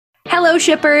Hello,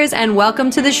 shippers, and welcome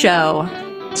to the show.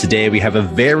 Today, we have a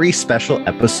very special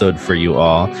episode for you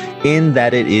all in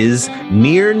that it is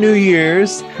near New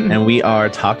Year's, and we are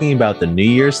talking about the New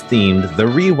Year's themed The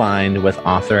Rewind with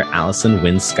author Allison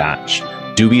Wynne Scotch.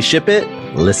 Do we ship it?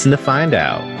 Listen to find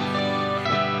out.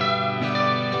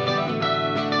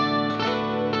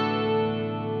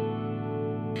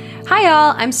 Hi,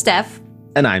 y'all. I'm Steph.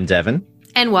 And I'm Devin.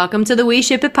 And welcome to the We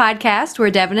Ship It podcast,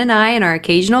 where Devin and I and our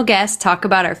occasional guests talk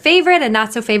about our favorite and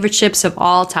not so favorite ships of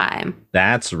all time.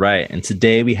 That's right. And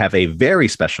today we have a very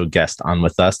special guest on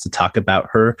with us to talk about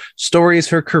her stories,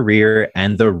 her career,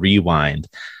 and the rewind.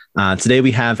 Today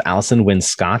we have Allison Wynne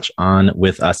Scotch on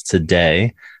with us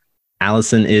today.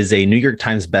 Allison is a New York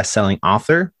Times bestselling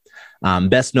author,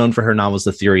 best known for her novels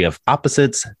The Theory of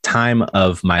Opposites, Time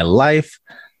of My Life,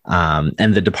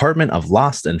 and the Department of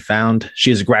Lost and Found.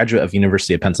 She is a graduate of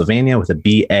University of Pennsylvania with a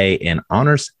BA in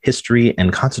Honors History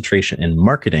and concentration in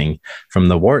Marketing from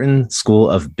the Wharton School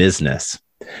of Business.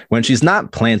 When she's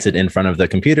not planted in front of the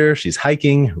computer, she's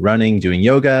hiking, running, doing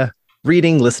yoga,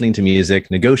 reading, listening to music,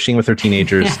 negotiating with her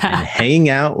teenagers, and hanging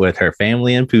out with her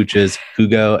family and pooches,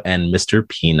 Hugo and Mr.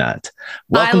 Peanut.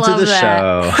 Welcome to the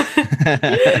show.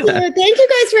 Thank you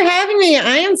guys for having me.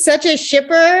 I am such a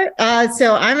shipper,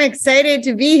 so I'm excited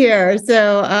to be here.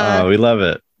 So, we love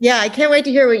it. Yeah, I can't wait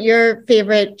to hear what your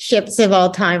favorite ships of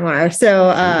all time are. So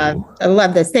I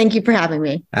love this. Thank you for having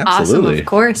me. Absolutely. Awesome, of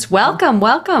course.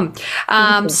 Welcome.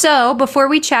 So before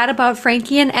we chat about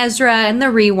Frankie and Ezra and the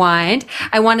rewind,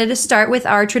 I wanted to start with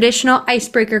our traditional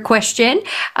icebreaker question.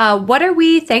 What are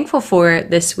we thankful for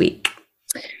this week?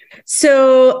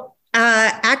 So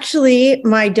actually,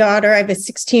 my daughter, I have a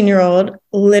 16-year-old,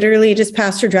 literally just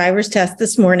passed her driver's test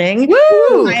this morning.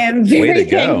 Woo! I am very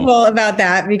thankful about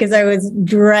that because I was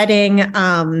dreading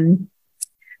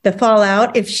the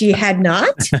fallout if she had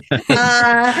not.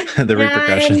 The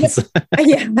repercussions.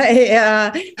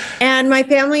 And my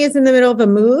family is in the middle of a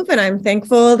move, and I'm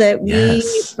thankful that we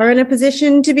are in a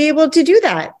position to be able to do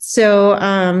that. So,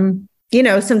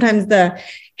 sometimes the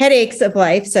headaches of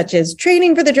life, such as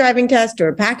training for the driving test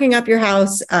or packing up your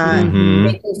house,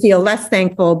 make me feel less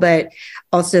thankful, but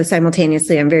also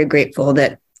simultaneously, I'm very grateful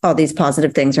that all these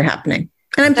positive things are happening.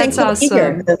 And I'm thankful to be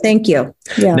here. So thank you.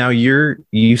 Yeah. Now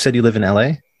you said you live in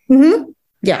LA? Mm-hmm.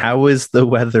 Yeah. How is the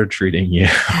weather treating you?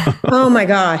 Oh my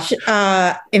gosh.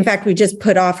 In fact, we just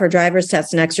put off our driver's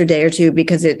test an extra day or two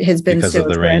because it has been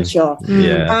so torrential.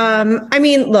 Yeah.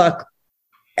 Look,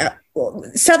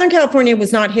 Southern California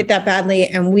was not hit that badly,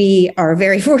 and we are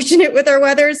very fortunate with our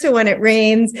weather. So when it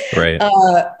rains, right.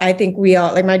 I think we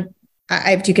all I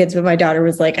have two kids, but my daughter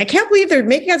was like, I can't believe they're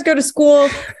making us go to school.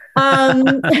 Child,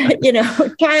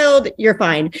 you're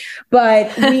fine. But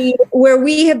where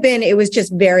we have been, it was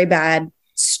just very bad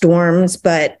storms,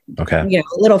 but a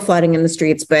little flooding in the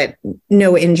streets, but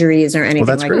no injuries or anything.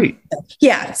 Well, that's great. That.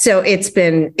 Yeah. So it's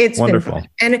wonderful. Been fun.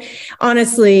 And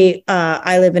honestly,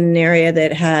 I live in an area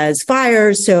that has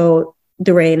fires, so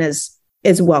the rain is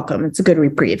welcome. It's a good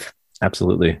reprieve.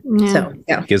 Absolutely. Yeah. So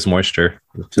it gives moisture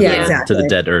to the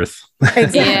dead earth.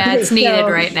 Exactly. Yeah, it's needed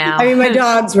right now. I mean, my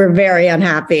dogs were very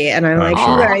unhappy, and I'm like,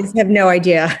 you guys have no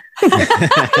idea.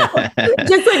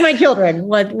 Just like my children,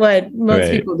 what most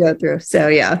people go through. So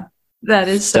yeah. That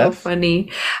is so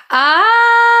funny.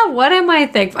 What am I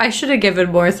thankful? I should have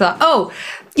given more thought. Oh,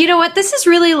 you know what? This is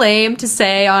really lame to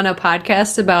say on a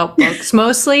podcast about books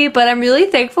mostly, but I'm really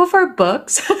thankful for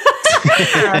books.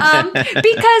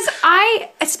 Because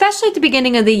especially at the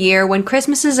beginning of the year when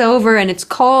Christmas is over and it's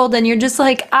cold and you're just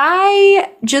like, I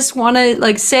just want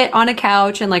to sit on a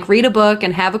couch and read a book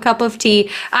and have a cup of tea.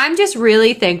 I'm just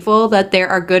really thankful that there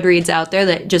are good reads out there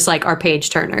that just are page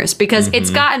turners because it's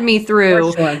gotten me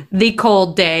through the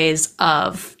cold days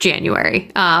of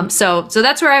January. So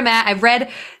that's where I'm at. I've read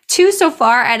 2 so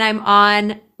far, and I'm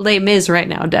on Les Mis right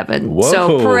now, Devin. Whoa.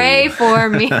 So pray for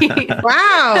me.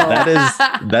 Wow.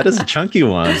 That is a chunky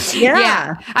one.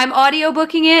 Yeah. I'm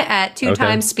audiobooking it at 2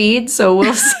 times speed, so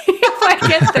we'll see if I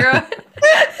get through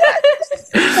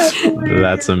it.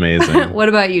 That's amazing. What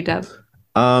about you, Dev?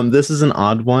 This is an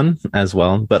odd one as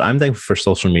well, but I'm thankful for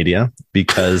social media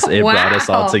because it brought us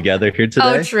all together here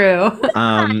today. Oh,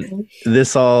 true.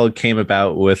 This all came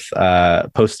about with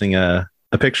posting a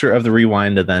picture of the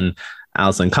rewind and then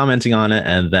Allison commenting on it,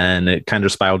 and then it kind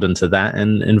of spiraled into that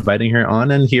and inviting her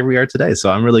on, and here we are today. So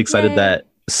I'm really excited that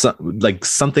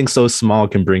something so small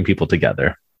can bring people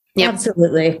together. Yep.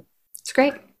 Absolutely. It's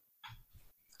great.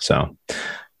 So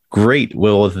great.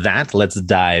 Well, with that, let's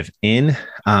dive in.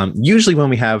 Usually when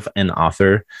we have an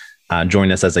author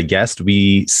join us as a guest,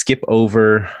 we skip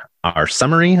over our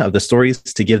summary of the stories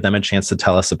to give them a chance to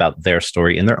tell us about their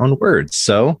story in their own words.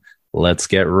 So Let's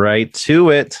get right to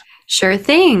it. Sure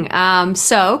thing.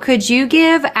 So could you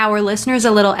give our listeners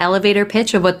a little elevator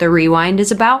pitch of what The Rewind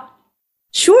is about?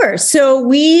 Sure. So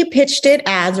we pitched it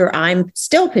as, or I'm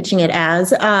still pitching it as,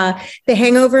 The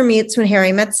Hangover meets When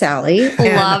Harry Met Sally.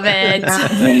 Love it.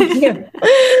 Thank you.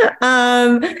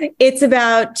 It's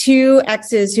about two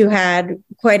exes who had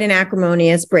quite an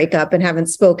acrimonious breakup and haven't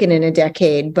spoken in a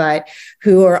decade, but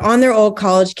who are on their old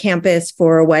college campus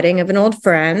for a wedding of an old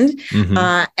friend,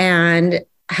 and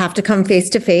have to come face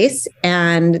to face,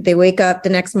 and they wake up the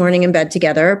next morning in bed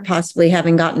together, possibly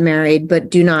having gotten married, but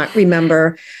do not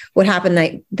remember what happened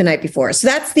the night before. So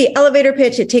that's the elevator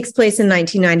pitch. It takes place in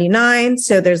 1999.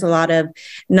 So there's a lot of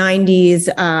 90s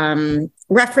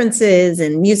references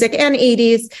and music, and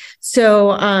 80s.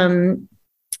 So,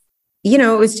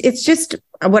 it's just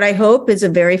what I hope is a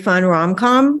very fun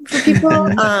rom-com for people,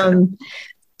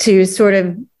 to sort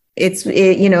of, it's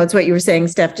what you were saying,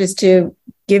 Steph, just to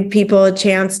give people a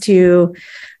chance to,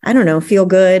 I don't know, feel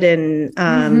good and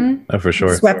for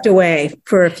sure, swept away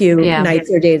for a few nights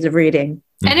or days of reading.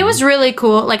 And it was really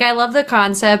cool. Like, I love the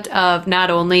concept of not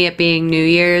only it being New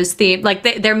Year's themed, like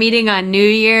they're meeting on New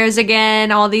Year's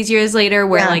again all these years later,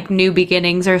 where like new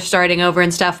beginnings are starting over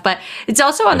and stuff, but it's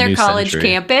also on their college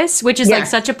campus, which is like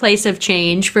such a place of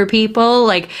change for people,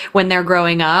 like when they're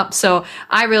growing up. So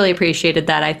I really appreciated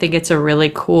that. I think it's a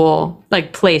really cool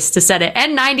like place to set it.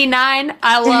 And 99,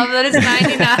 I love that it's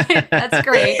 99. That's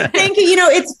great. Thank you.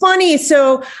 It's funny.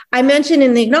 So I mentioned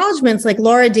in the acknowledgments, like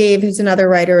Laura Dave, who's another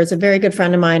writer, is a very good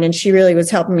friend of mine, and she really was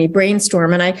helping me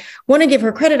brainstorm. And I want to give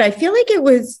her credit. I feel like it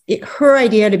was her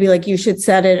idea to be like, you should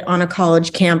set it on a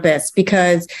college campus,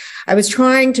 because I was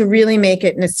trying to really make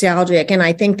it nostalgic. And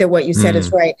I think that what you said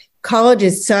is right. College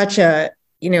is such a,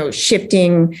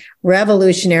 shifting,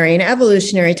 revolutionary and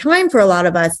evolutionary time for a lot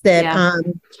of us that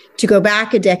to go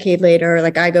back a decade later,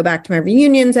 like I go back to my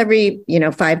reunions every,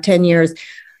 5-10 years.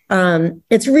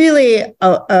 It's really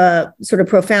a sort of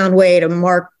profound way to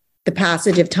mark the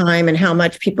passage of time and how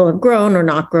much people have grown or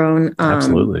not grown.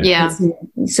 Absolutely. Yeah.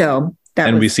 So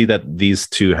we see that these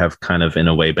two have kind of in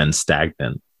a way been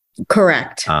stagnant.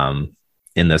 Correct.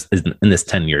 In this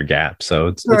 10-year gap. So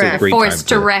it's a great forced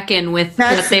to reckon with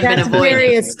what they've been avoiding.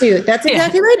 Very astute. That's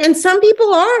exactly right. And some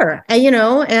people are,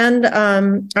 and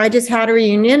I just had a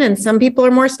reunion, and some people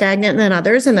are more stagnant than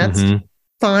others, and that's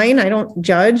fine. I don't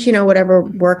judge, whatever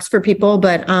works for people,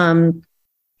 but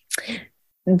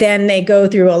then they go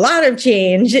through a lot of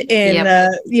change in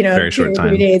very short time.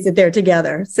 3 days that they're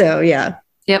together. So Yep.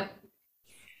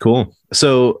 Cool.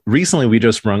 So recently we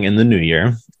just rung in the new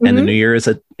year, and the new year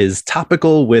is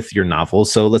topical with your novel.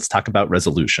 So let's talk about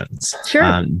resolutions.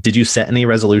 Sure. Did you set any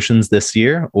resolutions this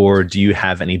year, or do you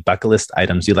have any bucket list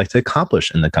items you'd like to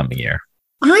accomplish in the coming year?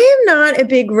 I am not a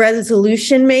big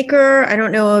resolution maker. I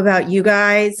don't know about you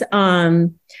guys.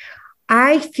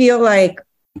 I feel like,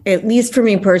 at least for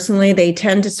me personally, they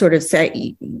tend to sort of set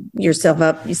yourself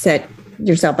up. You set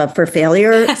yourself up for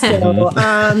failure. So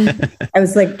I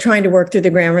was like trying to work through the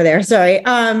grammar there. Sorry.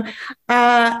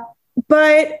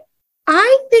 But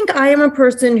I think I am a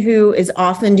person who is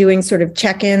often doing sort of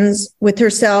check-ins with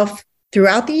herself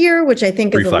throughout the year, which I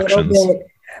think is a little bit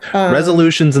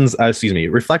resolutions and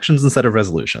reflections instead of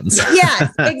resolutions.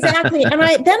 Yes, exactly. And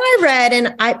I read,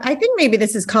 and I think maybe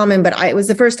this is common, but it was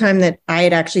the first time that I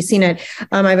had actually seen it.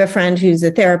 I have a friend who's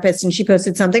a therapist, and she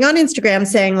posted something on Instagram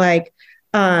saying like,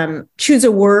 choose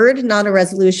a word, not a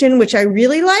resolution, which I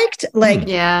really liked. Like,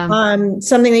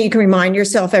 something that you can remind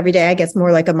yourself every day, I guess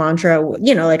more like a mantra,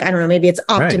 like, I don't know, maybe it's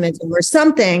optimism or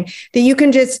something that you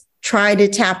can just try to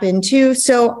tap into.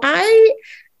 So I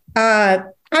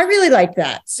really like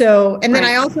that. So, and then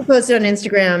I also posted on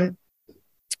Instagram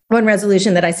one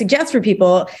resolution that I suggest for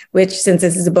people, which, since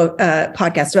this is a book,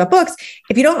 podcast about books,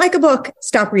 if you don't like a book,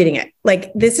 stop reading it.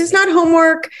 Like, this is not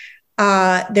homework.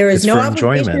 There is no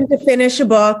obligation to finish a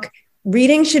book.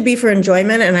 Reading should be for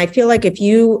enjoyment. And I feel like if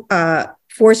you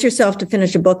force yourself to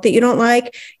finish a book that you don't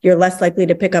like, you're less likely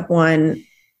to pick up one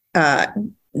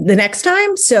the next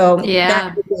time. So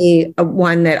that would be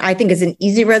one that I think is an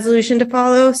easy resolution to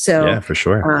follow. So yeah, for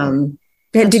sure.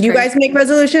 Did you guys make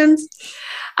resolutions?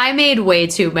 I made way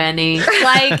too many.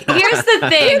 Like, here's the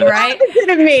thing, right? Opposite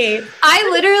of me. I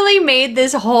literally made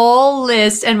this whole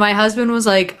list, and my husband was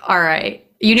like, all right,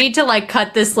 you need to like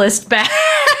cut this list back.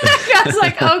 I was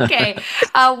like, okay.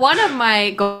 One of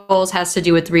my goals has to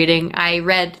do with reading. I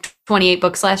read 28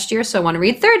 books last year, so I want to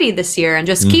read 30 this year, and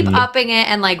just keep upping it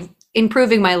and like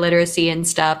improving my literacy and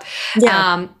stuff.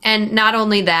 Yeah. And not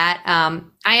only that,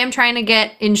 I am trying to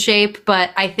get in shape,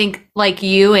 but I think like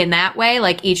you in that way,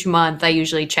 like each month I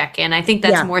usually check in. I think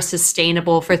that's more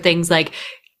sustainable for things like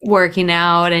working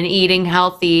out and eating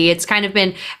healthy. It's kind of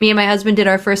been, me and my husband did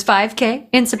our first 5K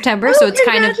in September. So it's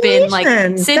kind of been like,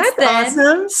 since That's then,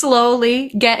 awesome. slowly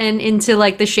getting into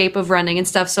like the shape of running and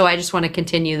stuff. So I just want to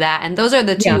continue that. And those are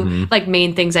the two like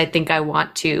main things I think I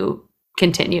want to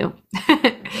continue.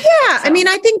 I mean,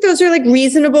 I think those are like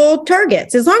reasonable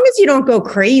targets as long as you don't go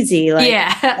crazy. Like,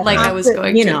 like I was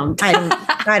going you to. know,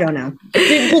 I don't know.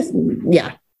 Just,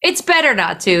 It's better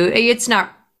not to. It's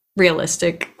not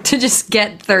realistic to just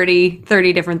get 30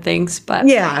 different things. But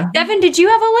Devin, did you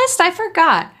have a list? I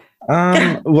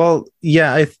forgot. Well,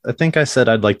 yeah, I think I said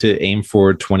I'd like to aim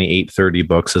for 28, 30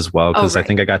 books as well, because I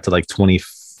think I got to like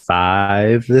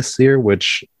 25 this year,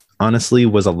 which honestly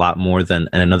was a lot more than,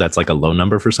 and I know that's like a low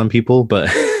number for some people, but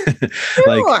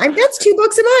like that's 2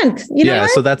 books a month. You know what?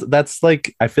 So that's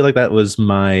like, I feel like that was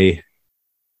my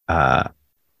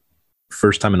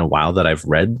first time in a while that I've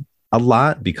read a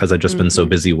lot, because I've just been so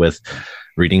busy with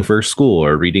reading for school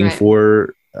or reading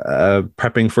for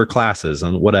prepping for classes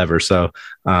and whatever. So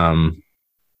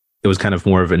it was kind of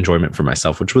more of enjoyment for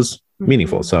myself, which was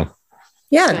meaningful. So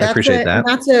I appreciate that.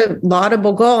 That's a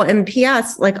laudable goal. And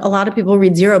P.S., like a lot lot of people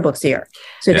read 0 books a year.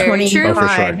 So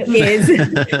 25 is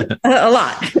a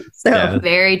lot. So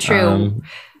very true.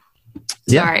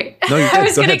 Sorry. No, I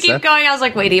was going to keep going. I was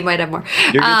like, wait, he might have more.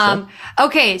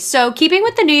 Okay. So keeping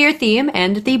with the New Year theme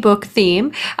and the book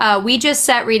theme, we just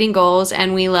set reading goals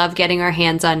and we love getting our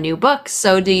hands on new books.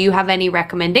 So do you have any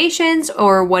recommendations,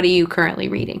 or what are you currently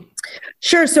reading?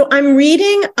 Sure. So I'm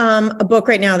reading a book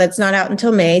right now that's not out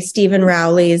until May, Stephen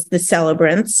Rowley's The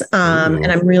Celebrants,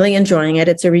 and I'm really enjoying it.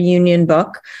 It's a reunion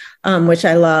book, which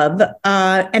I love.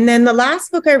 And then the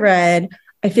last book I read,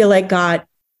 I feel like got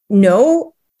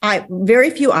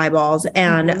very few eyeballs,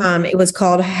 and it was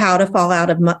called How to Fall Out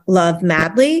of Love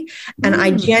Madly, and I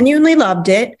genuinely loved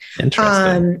it.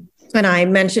 Interesting. And I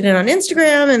mentioned it on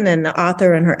Instagram, and then the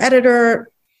author and her editor,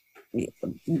 we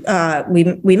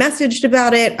messaged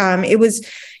about it. It was,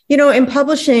 in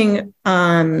publishing,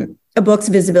 a book's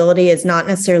visibility is not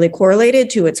necessarily correlated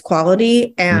to its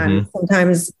quality, and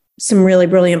sometimes some really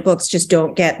brilliant books just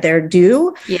don't get their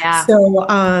due. Yeah. So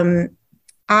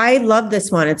I love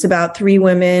this one. It's about 3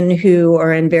 women who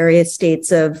are in various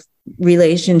states of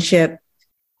relationship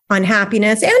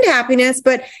unhappiness and happiness,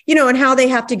 but, and how they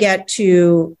have to get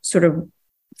to sort of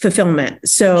fulfillment.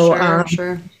 So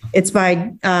it's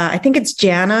by, I think it's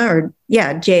Jana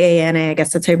Jana, I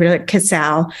guess that's how you pronounce it,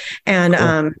 Casal. And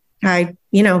I,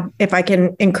 if I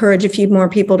can encourage a few more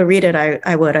people to read it,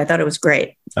 I would. I thought it was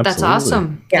great. Absolutely. That's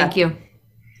awesome. Thank you.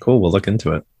 Cool. We'll look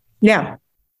into it. Yeah.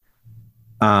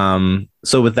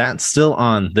 So with that still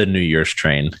on the New Year's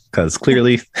train, because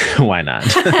clearly, why not?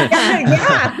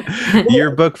 Your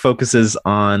book focuses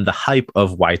on the hype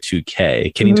of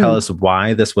Y2K. Can you tell us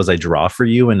why this was a draw for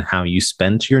you and how you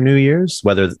spent your New Year's,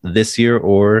 whether this year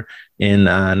or in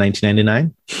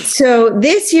 1999? So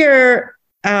this year,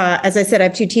 as I said, I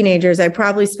have 2 teenagers. I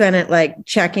probably spent it like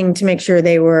checking to make sure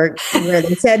they were where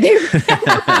they said they were.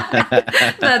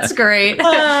 That's great.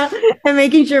 And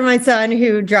making sure my son,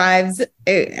 who drives,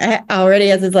 already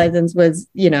has his license, was,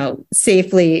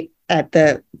 safely at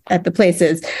the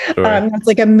places. Sure. That's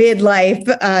like a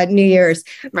midlife New Year's.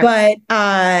 Right.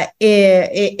 But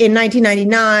in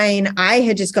 1999, I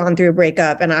had just gone through a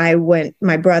breakup, and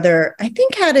my brother, I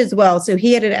think, had as well. So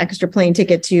he had an extra plane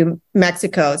ticket to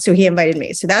Mexico. So he invited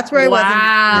me. So that's where I was.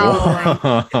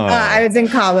 I was in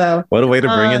Cabo. What a way to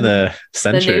bring in the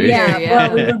century.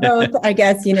 Well, we were both, I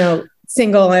guess,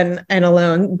 single and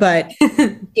alone, but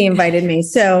he invited me.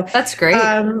 So that's great.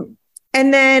 And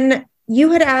then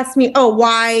you had asked me,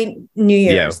 why New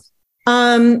Year's?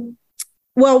 Yeah.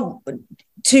 Well,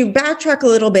 to backtrack a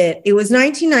little bit, it was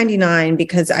 1999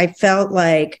 because I felt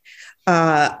like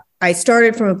I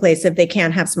started from a place of they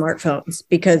can't have smartphones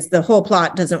because the whole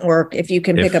plot doesn't work if you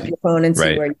can pick up your phone and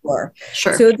see where you are.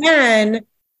 Sure. So then,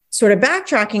 sort of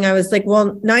backtracking, I was like, well,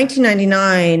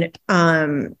 1999,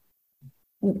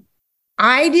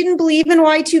 I didn't believe in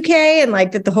Y2K and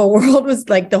like that the whole world was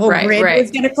like the whole grid was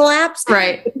going to collapse.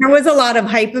 Right. There was a lot of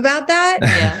hype about that.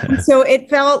 Yeah. So it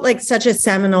felt like such a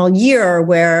seminal year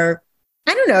where,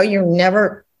 I don't know,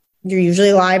 you're usually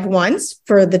alive once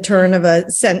for the turn of a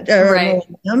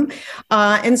millennium.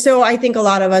 And so I think a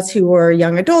lot of us who were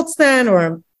young adults then,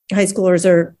 or high schoolers,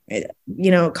 or,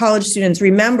 college students,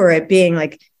 remember it being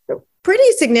like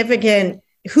pretty significant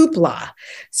hoopla.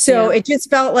 So it just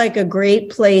felt like a great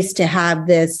place to have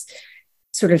this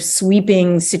sort of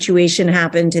sweeping situation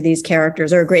happen to these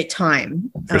characters, or a great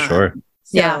time. For sure.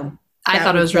 I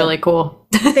thought it was really cool.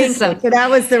 Thank you. So that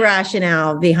was the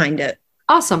rationale behind it.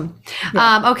 Awesome.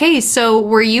 Yeah. Okay, so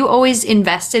were you always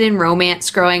invested in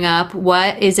romance growing up?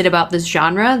 What is it about this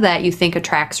genre that you think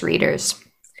attracts readers?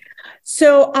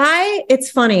 So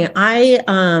it's funny.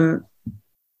 I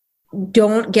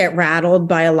don't get rattled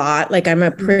by a lot. Like I'm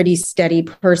a pretty steady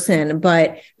person,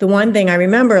 but the one thing I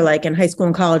remember like in high school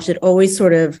and college that always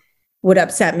sort of would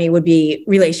upset me would be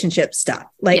relationship stuff.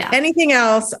 Like anything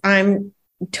else, I'm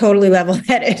totally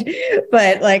level-headed,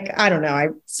 but like, I don't know,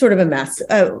 I'm sort of a mess.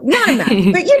 Not a mess,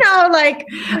 but you know, like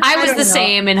I was the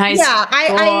same in high school. Yeah,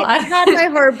 I had my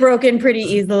heart broken pretty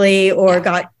easily or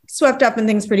got swept up in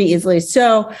things pretty easily.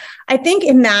 So I think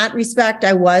in that respect,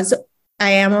 I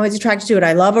am always attracted to it.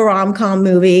 I love a rom-com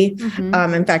movie.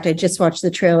 Mm-hmm. In fact, I just watched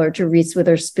the trailer to Reese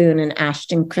Witherspoon and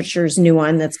Ashton Kutcher's new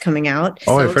one that's coming out.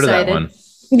 Oh, I've heard of that one.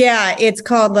 Yeah, it's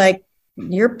called like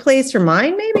Your Place or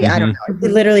Mine, maybe? Mm-hmm. I don't know.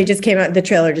 It literally just came out. The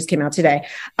trailer just came out today.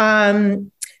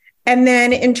 And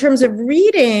then in terms of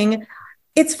reading,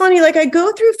 it's funny, like I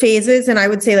go through phases, and I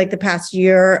would say like the past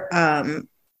year,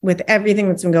 with everything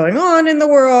that's been going on in the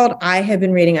world, I have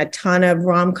been reading a ton of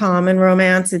rom-com and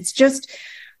romance. It's just,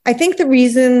 I think the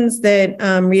reasons that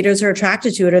readers are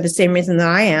attracted to it are the same reason that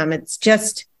I am. It's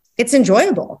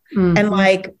enjoyable. Mm-hmm. And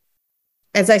like,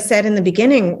 as I said in the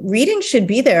beginning, reading should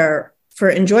be there for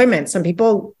enjoyment. Some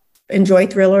people enjoy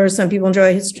thrillers. Some people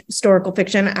enjoy historical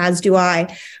fiction, as do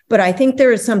I. But I think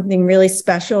there is something really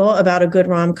special about a good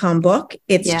rom-com book.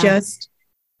 It's just,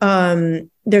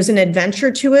 there's an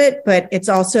adventure to it, but it's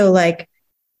also like,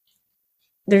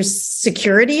 there's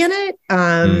security in it.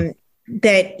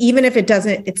 That even if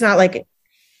it's not like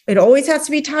it always has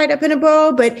to be tied up in a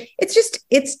bow, but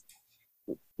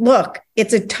look,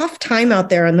 it's a tough time out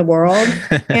there in the world.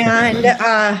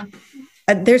 And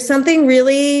there's something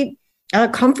really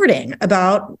comforting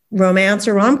about romance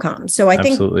or rom-com. So I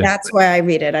think that's why I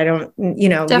read it. I don't, you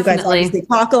guys obviously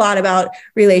talk a lot about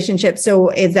relationships.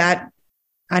 So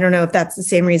I don't know if that's the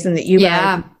same reason that you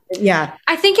guys. Yeah.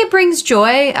 I think it brings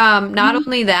joy. Not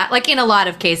only that, like in a lot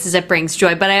of cases it brings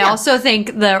joy, but I also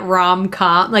think the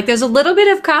rom-com, like there's a little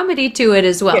bit of comedy to it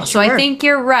as well. Yeah, so I think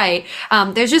you're right.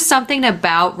 There's just something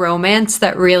about romance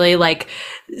that really like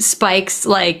spikes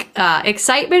like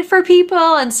excitement for people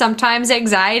and sometimes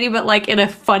anxiety, but like in a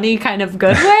funny kind of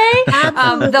good way.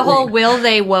 The whole will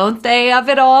they, won't they of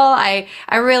it all. I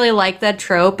really like that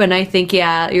trope. And I think,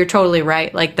 you're totally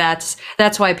right. Like that's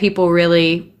why people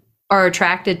really are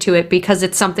attracted to it, because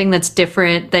it's something that's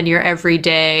different than your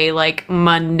everyday, like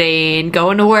mundane,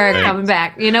 going to work, coming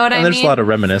back. You know what I mean? There's a lot of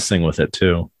reminiscing with it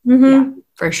too. Mm-hmm. Yeah,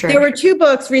 for sure. There were two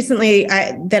books recently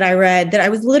that I read that I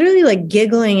was literally like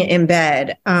giggling in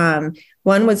bed.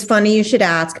 One was Funny You Should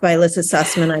Ask by Alyssa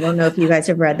Sussman. I don't know if you guys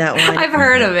have read that one. I've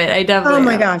heard of it. I definitely. Oh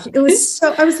my gosh. It was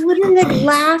I was literally like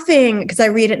laughing because I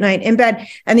read at night in bed.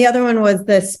 And the other one was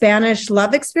the Spanish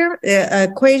love experiment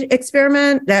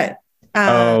that,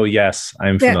 oh yes,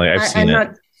 I'm familiar. I've seen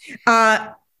it.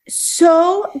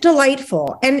 So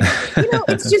delightful. And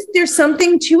it's just, there's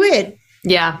something to it.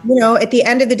 Yeah. At the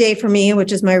end of the day for me,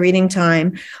 which is my reading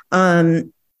time, it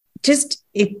just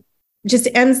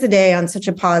ends the day on such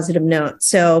a positive note.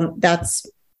 So that's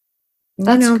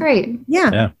great.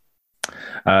 Yeah.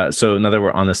 So now that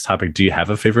we're on this topic, do you have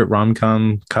a favorite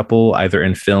rom-com couple, either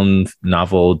in film,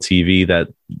 novel, TV, that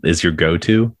is your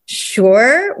go-to?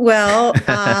 Sure. Well,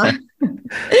 it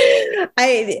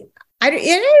is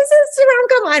a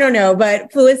rom-com. I don't know,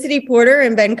 but Felicity Porter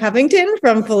and Ben Covington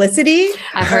from Felicity.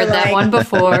 I've heard that one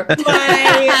before.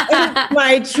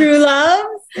 my true loves.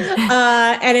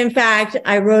 And in fact,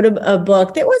 I wrote a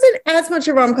book that wasn't as much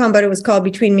a rom-com, but it was called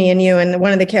Between Me and You. And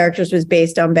one of the characters was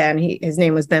based on Ben. His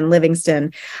name was Ben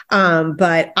Livingston.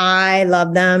 But I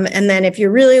love them. And then if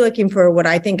you're really looking for what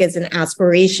I think is an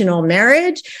aspirational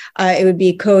marriage, it would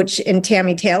be Coach and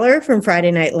Tammy Taylor from Friday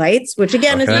Night Lights, which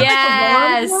again is not like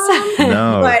a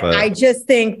rom-com, but I just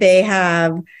think they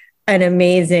have an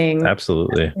amazing,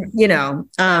 absolutely,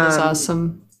 that's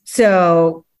awesome.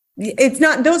 So it's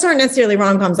not, those aren't necessarily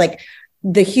rom-coms. Like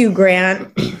the Hugh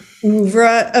Grant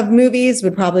oeuvre of movies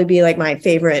would probably be like my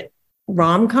favorite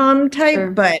rom-com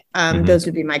type, but those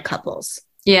would be my couples.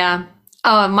 Yeah.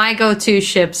 Oh, my go-to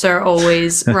ships are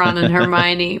always Ron and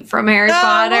Hermione from Harry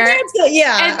Potter.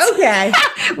 Well, okay.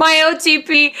 My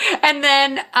OTP. And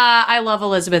then I love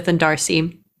Elizabeth and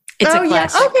Darcy. It's a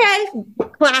classic. Yeah. Okay.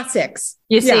 Classics.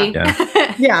 You see?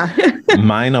 Yeah.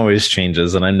 Mine always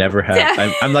changes, and I never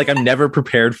have. I'm never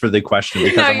prepared for the question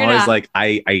because I'm always like,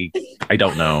 I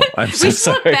don't know. I'm so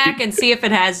sorry. Look back and see if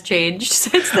it has changed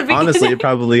since the beginning. Honestly, it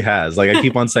probably has. Like I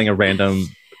keep on saying a random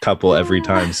couple every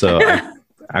time, so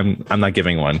I'm not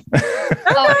giving one.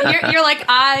 Oh, you're like,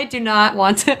 I do not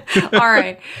want to. All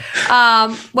right.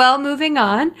 Well, moving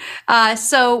on.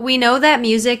 So we know that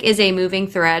music is a moving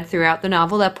thread throughout the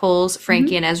novel that pulls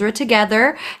Frankie and Ezra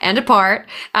together and apart.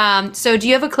 So do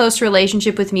you have a close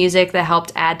relationship with music that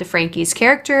helped add to Frankie's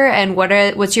character? And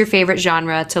what's your favorite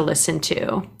genre to listen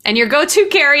to? And your go-to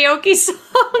karaoke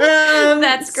song?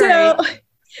 That's great.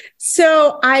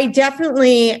 So I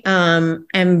definitely am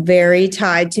very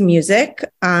tied to music.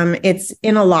 It's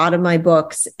in a lot of my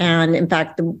books. And in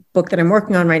fact, the book that I'm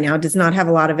working on right now does not have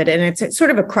a lot of it. And it's sort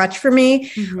of a crutch for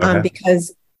me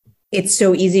because it's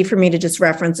so easy for me to just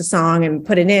reference a song and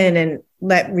put it in and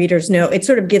let readers know. It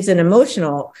sort of gives an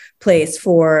emotional place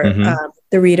for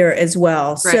the reader as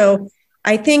well. Right. So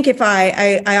I think if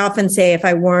I often say if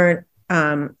I weren't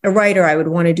a writer, I would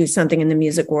want to do something in the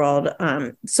music world,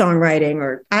 songwriting,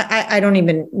 or I don't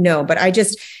even know, but I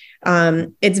just,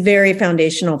 it's very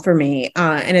foundational for me.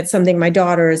 And it's something my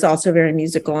daughter is also very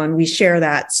musical and we share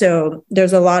that. So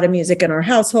there's a lot of music in our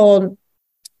household,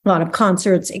 a lot of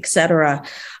concerts, etc.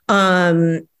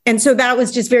 And so that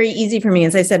was just very easy for me.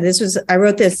 As I said, I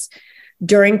wrote this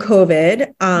during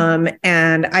COVID.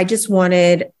 And I just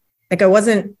wanted,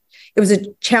 it was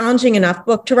a challenging enough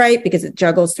book to write because it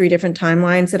juggles 3 different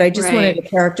timelines that I just wanted a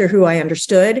character who I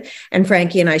understood. And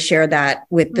Frankie and I shared that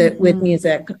with with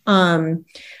music. And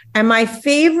my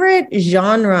favorite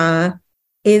genre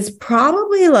is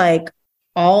probably like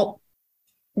alt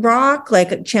rock,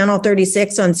 like Channel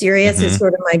 36 on Sirius is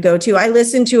sort of my go-to. I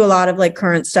listen to a lot of like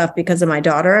current stuff because of my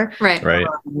daughter. Right.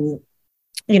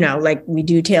 Like we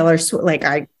do Taylor Swift,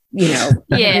 like yeah.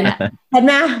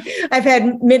 I've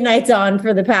had Midnights on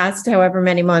for the past however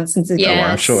many months since it's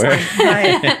I'm sure.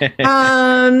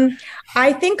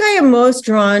 I think I am most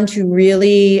drawn to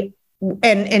really,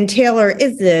 and Taylor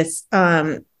is this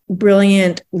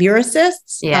brilliant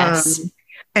lyricist. Yes.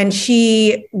 And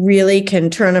she really can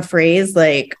turn a phrase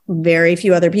like very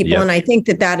few other people. Yep. And I think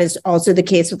that is also the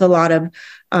case with a lot of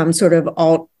sort of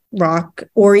alt rock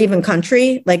or even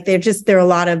country. Like there are a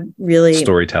lot of really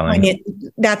storytelling.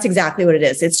 That's exactly what it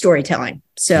is. It's storytelling.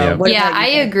 So I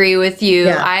agree with you.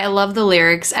 Yeah. I love the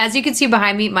lyrics. As you can see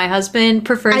behind me, my husband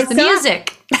prefers the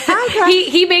music.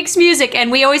 He makes music, and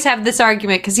we always have this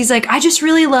argument because he's like, I just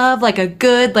really love like a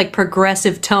good like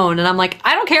progressive tone, and I'm like,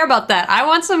 I don't care about that. I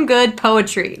want some good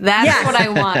poetry. That's what I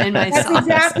want in my songs. That's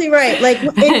exactly right. Like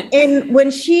in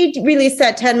when she released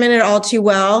that 10-minute All Too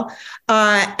Well,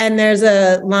 and there's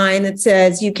a line that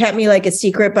says, "You kept me like a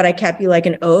secret, but I kept you like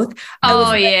an oath."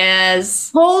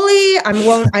 Yes. Holy, I don't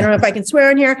know if I can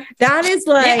swear in here. That is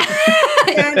like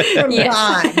that's from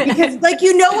God, because like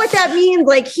what that means.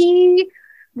 Like he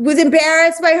was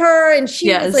embarrassed by her, and she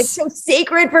was like so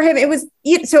sacred for him. It was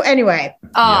so anyway.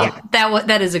 Oh,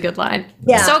 that is a good line.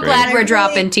 Yeah, so glad we're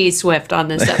dropping T Swift on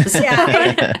this episode.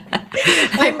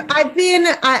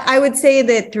 I would say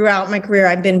that throughout my career,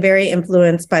 I've been very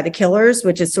influenced by the Killers,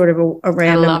 which is sort of a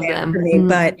random band for me,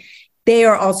 but they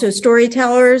are also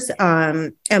storytellers.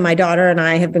 And my daughter and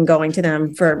I have been going to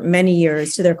them for many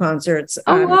years, to their concerts.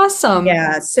 Awesome.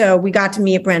 Yeah. So we got to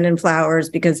meet Brendan Flowers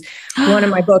because one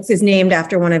of my books is named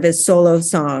after one of his solo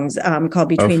songs called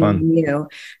Between You and You.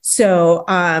 So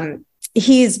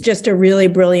he's just a really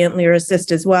brilliant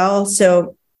lyricist as well.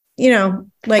 So,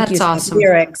 like you said,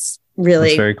 lyrics really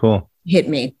That's very cool. Hit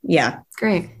me. Yeah.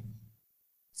 Great.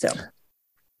 So.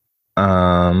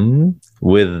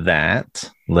 With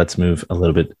that, let's move a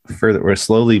little bit further. We're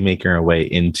slowly making our way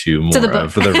into more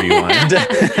of the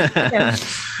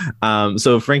rewind.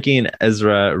 So Frankie and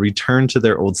Ezra return to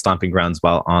their old stomping grounds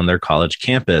while on their college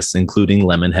campus, including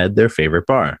Lemonhead, their favorite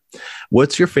bar.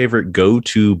 What's your favorite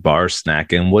go-to bar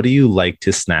snack, and what do you like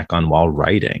to snack on while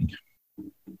writing?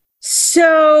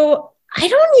 So I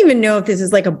don't even know if this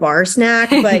is like a bar snack,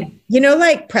 but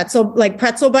like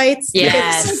pretzel bites.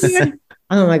 Yes.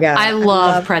 Oh my God. I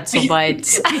love pretzel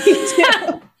bites.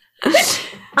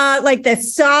 Like the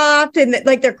soft and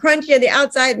like they're crunchy on the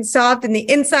outside and soft on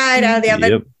the inside out of the oven.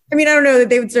 Yep. I mean, I don't know that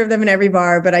they would serve them in every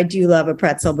bar, but I do love a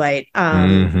pretzel bite.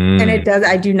 And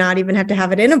I do not even have to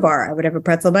have it in a bar. I would have a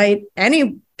pretzel bite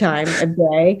any time of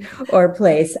day or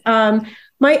place. I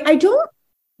don't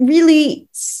really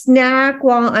snack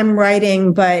while I'm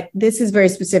writing, but this is very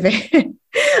specific.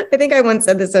 I think I once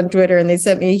said this on Twitter and they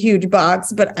sent me a huge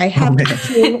box, but I have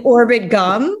Orbit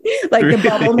gum, like the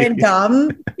Bubblemint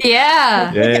gum.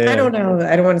 Yeah. I don't know.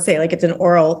 I don't want to say like it's an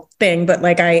oral thing, but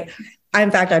like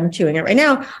in fact, I'm chewing it right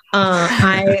now.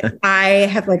 I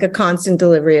have like a constant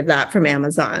delivery of that from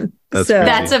Amazon.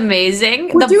 That's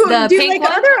amazing. Do like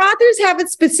other authors have a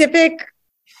specific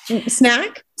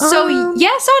snack? So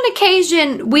yes, on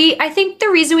occasion, I think the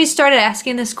reason we started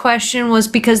asking this question was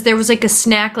because there was like a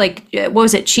snack, like what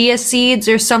was it, chia seeds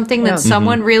or something that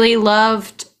someone really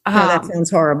loved. Oh, that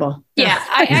sounds horrible. Yeah,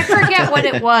 I forget what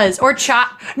it was. Or chai.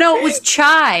 No, it was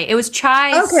chai. It was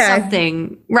chai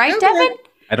something, right, Devin?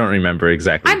 I don't remember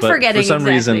exactly. I'm forgetting for some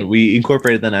reason, we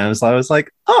incorporated the names. I was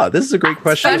like, oh, this is a great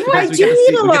question. I do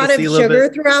eat a lot of sugar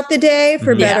throughout the day,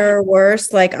 for better or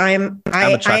worse. Like I am a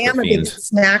big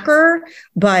snacker,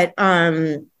 but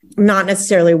not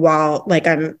necessarily while like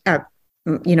I'm at,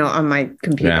 on my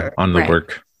computer. Yeah, on the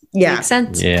work. Yeah. Makes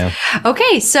sense. Yeah.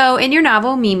 Okay. So in your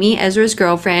novel, Mimi, Ezra's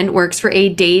girlfriend, works for a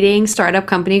dating startup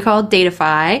company called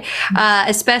Datify,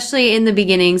 especially in the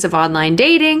beginnings of online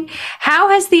dating. How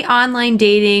has the online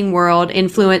dating world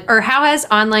influenced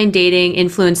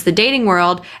the dating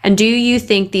world? And do you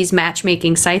think these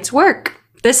matchmaking sites work?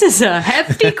 This is a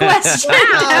hefty question.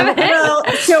 Wow. Well,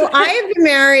 so I've been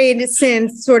married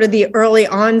since sort of the early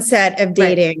onset of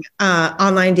dating,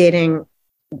 online dating.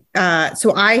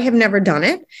 So I have never done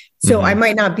it. So I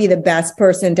might not be the best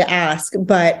person to ask,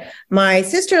 but my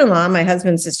sister-in-law, my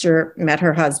husband's sister, met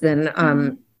her husband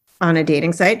on a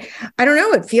dating site. I don't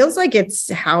know. It feels like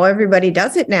it's how everybody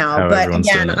does it now. But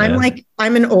again,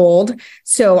 I'm an old,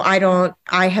 so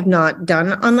I have not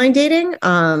done online dating.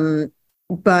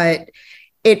 But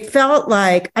it felt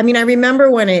like, I remember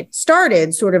when it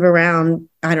started sort of around,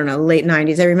 I don't know, late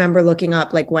 90s. I remember looking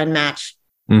up like when Match.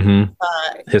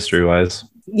 History-wise.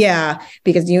 Yeah,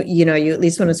 because you at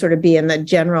least want to sort of be in the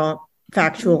general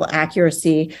factual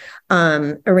accuracy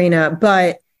arena.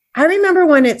 But I remember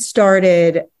when it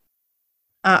started,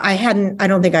 I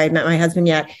don't think I had met my husband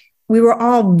yet. We were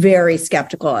all very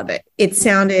skeptical of it. It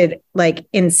sounded like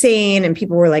insane, and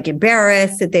people were like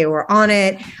embarrassed that they were on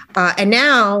it. And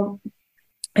now,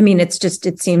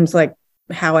 it seems like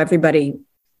how everybody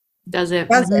does it.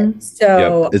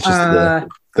 So it's just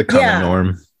the common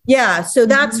norm. Yeah. So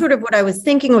that's sort of what I was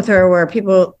thinking with her, where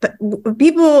people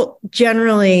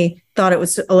generally thought it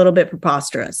was a little bit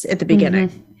preposterous at the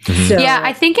beginning. So, yeah,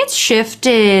 I think it's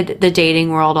shifted the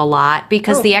dating world a lot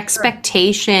because the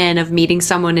expectation of meeting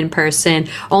someone in person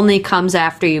only comes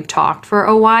after you've talked for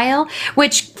a while,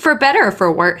 which for better or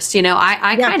for worse,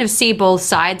 I kind of see both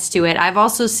sides to it. I've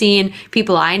also seen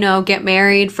people I know get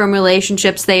married from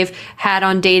relationships they've had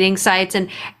on dating sites,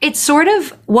 and it's sort of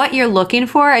what you're looking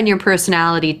for and your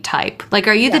personality type. Like,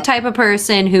 are you the type of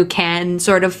person who can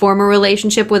sort of form a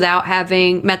relationship without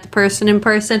having met the person in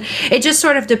person? It just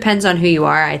sort of depends on who you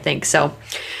are, I think. So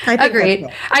agreed.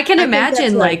 I can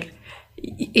imagine I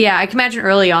can imagine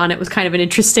early on it was kind of an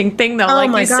interesting thing though, like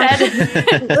you said.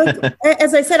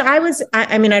 As I said, I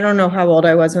don't know how old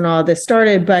I was when all this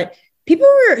started, but people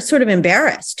were sort of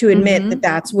embarrassed to admit that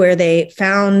that's where they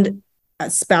found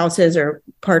spouses or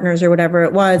partners or whatever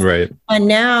it was. Right. And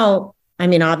now,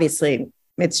 obviously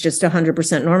it's just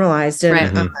 100% normalized.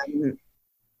 And,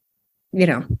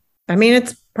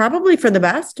 it's probably for the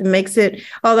best. It makes it,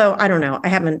 although I don't know, I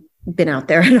haven't been out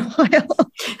there in a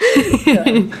while.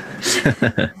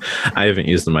 I haven't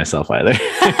used them myself either.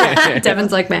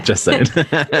 Devin's like, man. Just saying.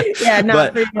 Yeah,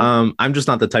 but I'm just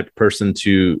not the type of person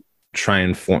to try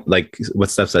and form, like what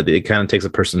Steph said, it kind of takes a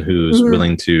person who's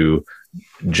willing to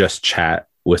just chat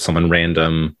with someone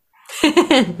random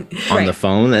on the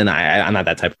phone, and I'm not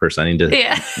that type of person. I need to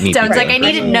meet Sounds like I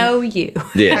need to know you.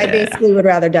 Yeah. I basically would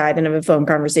rather die than have a phone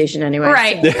conversation anyway.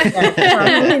 Right. So,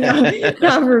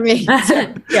 not for me.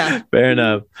 So, yeah. Fair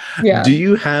enough. Yeah. Do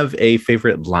you have a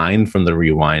favorite line from the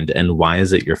Rewind, and why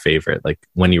is it your favorite? Like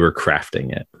when you were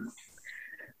crafting it?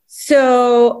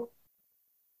 So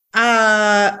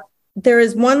there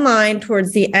is one line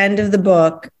towards the end of the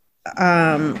book.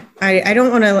 I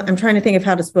don't want to, I'm trying to think of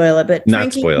how to spoil it, but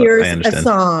Frankie hears a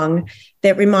song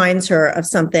that reminds her of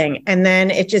something. And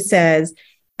then it just says,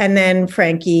 and then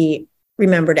Frankie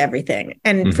remembered everything.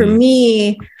 And for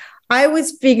me, I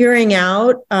was figuring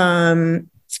out a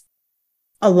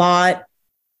lot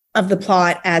of the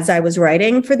plot as I was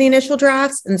writing for the initial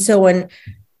drafts. And so when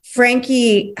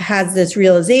Frankie has this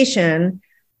realization,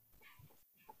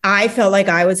 I felt like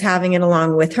I was having it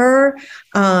along with her.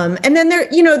 And then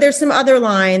there's some other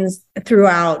lines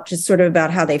throughout just sort of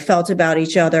about how they felt about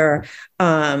each other.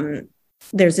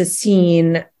 There's a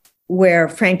scene where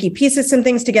Frankie pieces some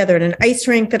things together in an ice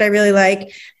rink that I really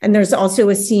like. And there's also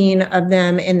a scene of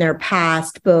them in their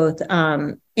past, both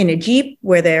in a Jeep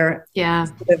where they're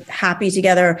sort of happy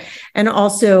together. And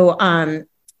also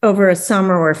over a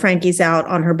summer where Frankie's out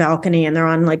on her balcony and they're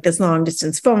on like this long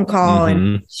distance phone call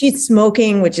and she's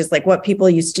smoking, which is like what people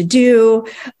used to do.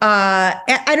 I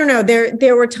don't know.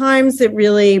 There were times that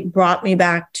really brought me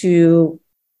back to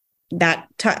not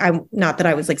that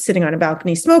I was like sitting on a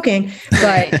balcony smoking,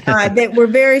 but that were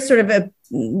very sort of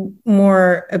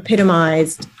more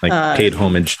epitomized. Like paid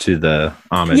homage to the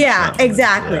homage. Yeah,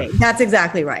 exactly. Yeah. That's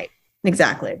exactly right.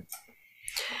 Exactly.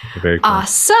 Very cool.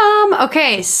 Awesome.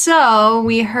 Okay, so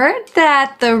we heard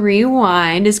that The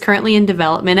Rewind is currently in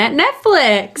development at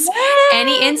Netflix. Yay!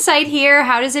 Any insight here?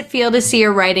 How does it feel to see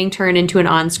your writing turn into an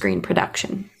on-screen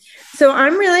production? So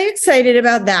I'm really excited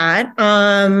about that.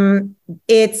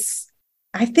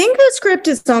 I think the script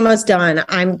is almost done.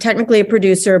 I'm technically a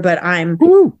producer, but I'm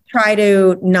try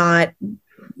to not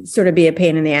sort of be a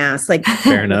pain in the ass. Like,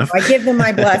 fair enough. I give them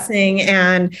my blessing,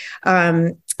 and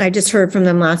I just heard from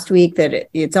them last week that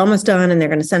it's almost done and they're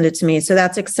going to send it to me. So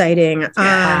that's exciting.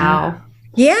 Wow.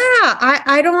 Yeah,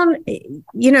 I don't,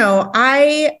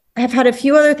 I have had a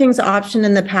few other things optioned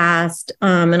in the past.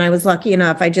 And I was lucky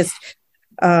enough. I just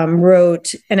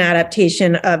wrote an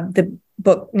adaptation of the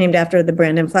book named after the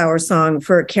Brandon Flowers song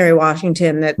for Kerry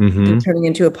Washington that they're turning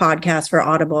into a podcast for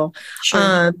Audible.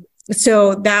 Sure.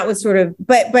 So that was sort of,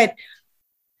 but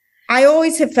I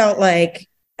always have felt like,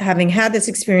 having had this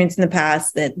experience in the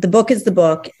past, that the book is the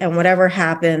book, and whatever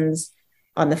happens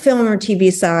on the film or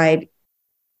TV side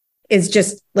is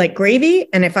just like gravy.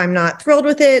 And if I'm not thrilled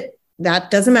with it,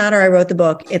 that doesn't matter. I wrote the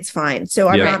book. It's fine. So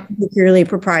I'm not particularly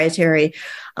proprietary.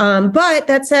 But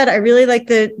that said, I really like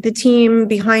the team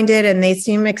behind it, and they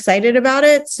seem excited about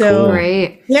it. So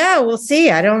great. Yeah, we'll see.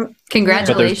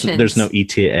 Congratulations. But there's no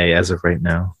ETA as of right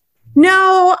now.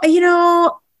 No,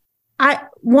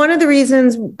 one of the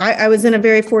reasons I was in a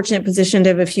very fortunate position to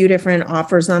have a few different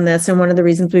offers on this. And one of the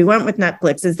reasons we went with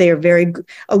Netflix is they are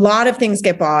a lot of things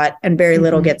get bought and very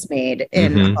little gets made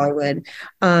in Hollywood.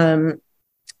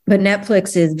 But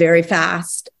Netflix is very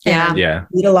fast and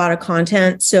need a lot of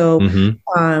content. So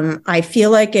I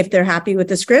feel like if they're happy with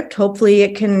the script, hopefully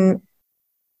it can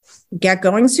get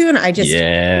going soon. That is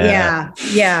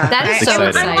so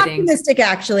exciting. I'm optimistic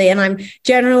actually. And I'm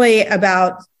generally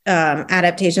about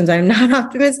adaptations. I'm not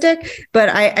optimistic, but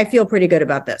I feel pretty good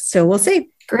about this. So we'll see.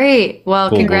 Great. Well,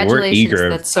 cool. Congratulations.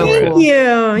 That's so cool. Thank you.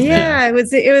 Yeah, it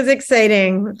was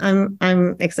exciting.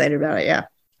 I'm excited about it. Yeah.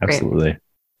 Absolutely.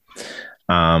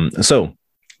 So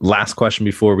last question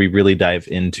before we really dive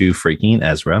into Frankie and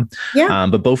Ezra. Yeah.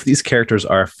 But both of these characters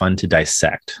are fun to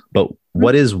dissect. But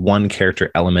what is one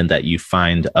character element that you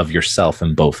find of yourself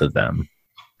in both of them?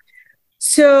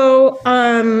 So,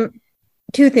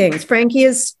 two things. Frankie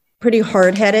is pretty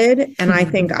hard-headed, and I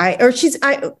think I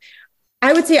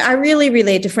would say I really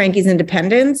relate to Frankie's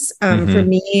independence. For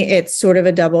me, it's sort of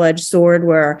a double-edged sword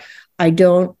where I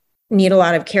don't need a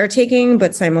lot of caretaking,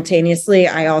 but simultaneously,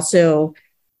 I also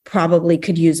probably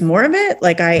could use more of it.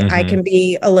 Like I can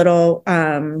be a little.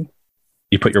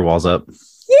 You put your walls up.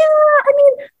 Yeah, I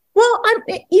mean, well,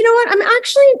 you know what?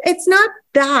 It's not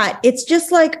that. It's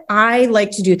just like, I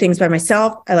like to do things by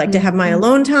myself. I like to have my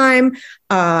alone time.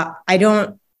 I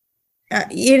don't,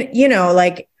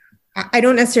 like, I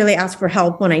don't necessarily ask for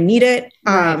help when I need it,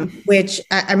 which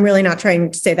I'm really not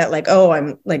trying to say that like, oh,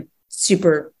 I'm like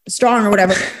super strong or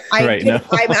whatever.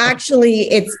 I'm actually,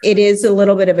 it is a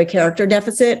little bit of a character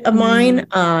deficit of mine.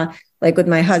 Like with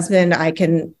my husband, I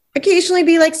can occasionally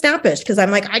be like snappish because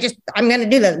I'm like, I'm going to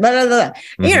do this, blah, blah,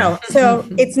 blah. So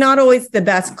it's not always the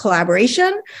best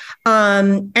collaboration.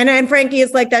 And Frankie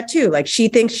is like that too. Like she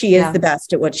thinks she is the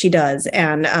best at what she does.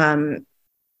 And,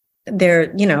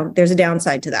 there's a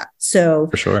downside to that. So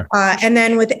for sure. And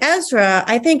then with Ezra,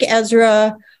 I think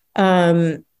Ezra,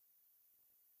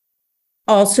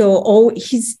 also,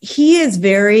 he is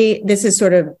very, this is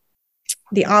sort of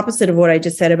the opposite of what I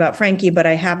just said about Frankie, but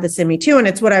I have this in me too. And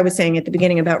it's what I was saying at the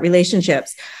beginning about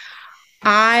relationships.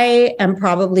 I am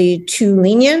probably too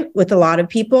lenient with a lot of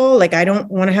people. Like I don't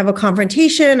want to have a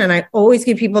confrontation, and I always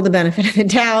give people the benefit of the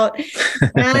doubt.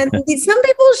 And some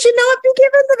people should not be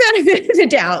given the benefit of the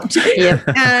doubt. Yep.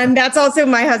 And that's also,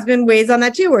 my husband weighs on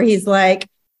that too, where he's like,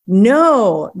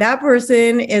 no, that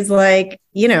person is like,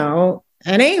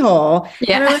 an a-hole.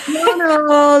 Yeah. And I'm like,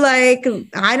 no, like,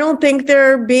 I don't think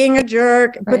they're being a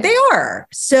jerk, but they are.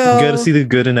 So you got to see the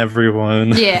good in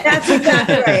everyone. Yeah. That's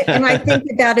exactly right. And I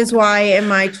think that is why in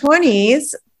my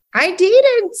 20s, I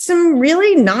dated some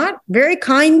really not very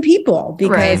kind people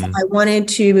because I wanted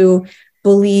to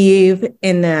believe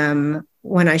in them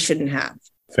when I shouldn't have.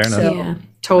 Fair enough. So, yeah,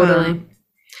 totally.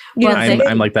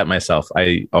 I'm like that myself.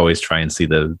 I always try and see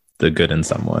the good in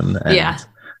someone. And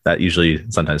that usually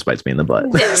sometimes bites me in the butt.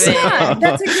 Yeah,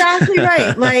 that's exactly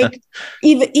right. Like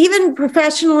even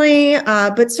professionally,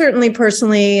 but certainly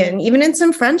personally, and even in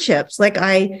some friendships. Like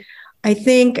I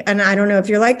think, and I don't know if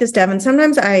you're like this, Devin,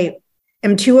 sometimes I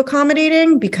am too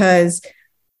accommodating because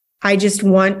I just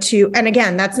want to, and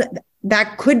again,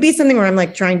 that could be something where I'm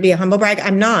like trying to be a humble brag.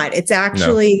 I'm not. It's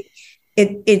actually,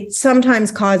 it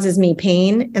sometimes causes me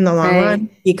pain in the long run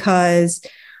because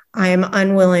I am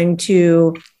unwilling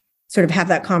to sort of have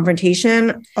that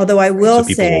confrontation. Although I will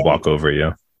people say, will walk over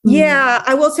you. Yeah,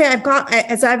 I will say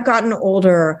as I've gotten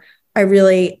older, I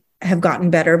really have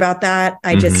gotten better about that.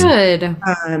 I just, good.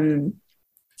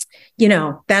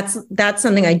 That's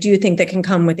something I do think that can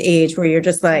come with age where you're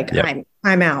just like,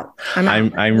 I'm out.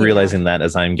 I'm realizing that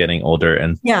as I'm getting older,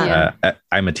 and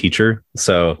I'm a teacher.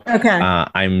 So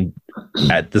I'm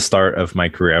at the start of my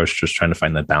career, I was just trying to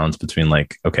find that balance between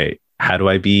like, okay, how do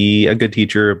I be a good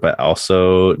teacher, but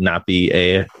also not be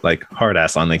a like hard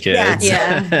ass on the kids?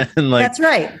 Yeah. And like, that's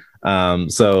right.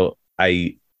 So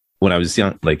when I was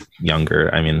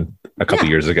younger, I mean, a couple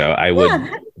years ago, I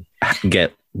would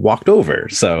get walked over.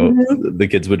 So the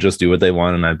kids would just do what they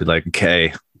want. And I'd be like,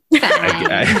 okay,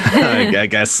 I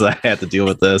guess I had to deal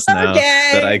with this now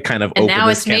that I kind of opened now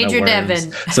this it's can Major of worms.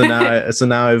 Devin. So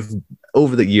now I've,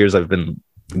 over the years, I've been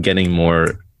getting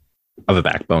more of a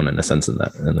backbone in a sense in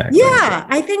that. Yeah.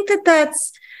 I think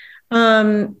that's,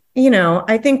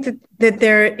 I think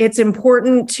that it's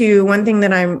important to, one thing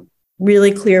that I'm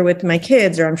really clear with my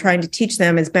kids, or I'm trying to teach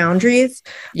them, is boundaries.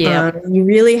 Yeah. You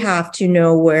really have to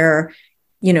know where,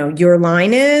 your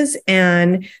line is.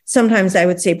 And sometimes I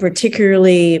would say,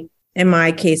 particularly in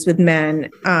my case with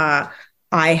men, I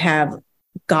have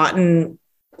gotten,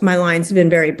 my lines have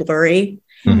been very blurry.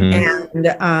 And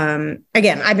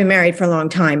again, I've been married for a long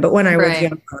time, but when I was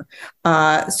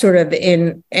younger, sort of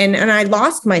and I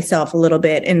lost myself a little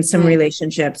bit in some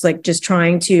relationships, like just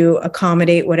trying to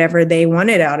accommodate whatever they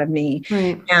wanted out of me.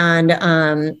 And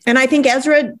I think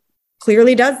Ezra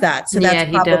clearly does that. So that's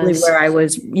probably where I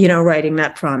was, writing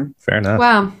that from. Fair enough.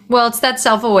 Wow. Well, it's that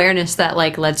self-awareness that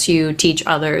like lets you teach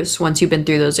others once you've been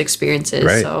through those experiences.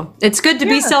 Right. So it's good to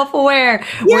be self-aware.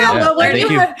 Yeah. Well, when you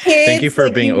have kids, thank you for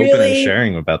being open and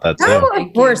sharing about that too. Oh,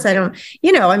 of course. I don't,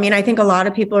 I think a lot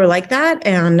of people are like that.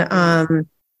 And,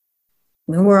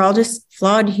 we're all just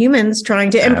flawed humans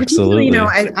trying to, and particularly,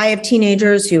 I have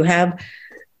teenagers who have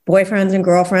boyfriends and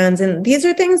girlfriends, and these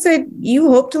are things that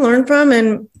you hope to learn from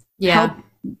and help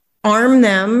arm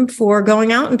them for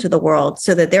going out into the world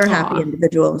so that they're happy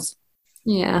individuals.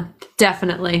 Yeah,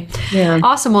 definitely. Yeah.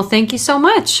 Awesome. Well, thank you so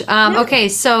much. Okay,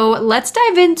 so let's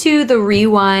dive into the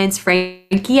rewinds,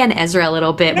 Frankie and Ezra, a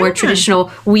little bit more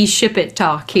traditional we ship it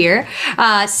talk here.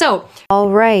 All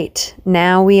right,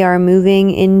 now we are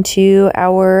moving into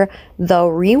our The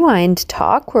Rewind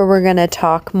talk, where we're going to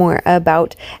talk more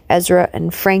about Ezra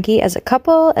and Frankie as a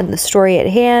couple and the story at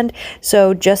hand.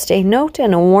 So just a note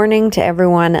and a warning to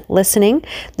everyone listening.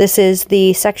 This is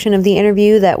the section of the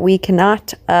interview that we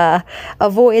cannot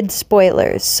avoid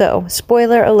spoilers. So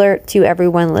spoiler alert to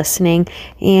everyone listening,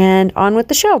 and on with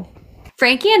the show.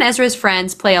 Frankie and Ezra's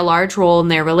friends play a large role in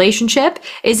their relationship.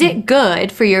 Is it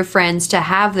good for your friends to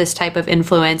have this type of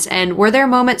influence? And were there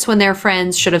moments when their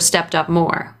friends should have stepped up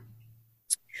more?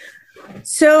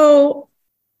 So,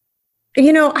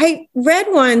 I read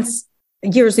once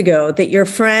years ago that your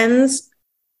friends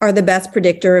are the best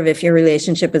predictor of if your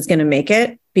relationship is going to make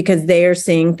it, because they are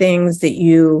seeing things that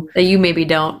you maybe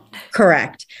don't.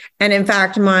 Correct. And in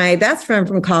fact, my best friend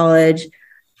from college,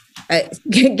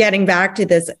 getting back to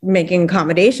this, making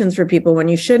accommodations for people when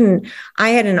you shouldn't, I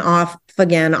had an off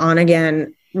again, on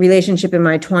again relationship in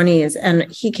my 20s. And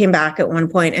he came back at one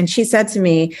point and she said to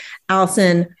me,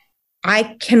 Allison,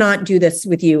 I cannot do this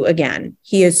with you again.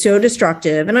 He is so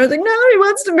destructive. And I was like, no, he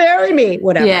wants to marry me.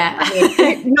 Whatever. Yeah.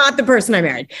 Not the person I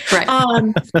married. Right.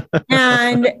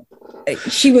 And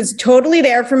she was totally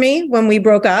there for me when we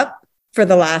broke up for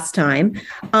the last time.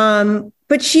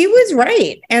 But she was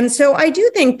right. And so I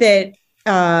do think that,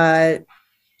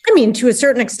 to a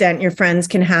certain extent, your friends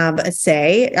can have a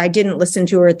say. I didn't listen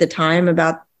to her at the time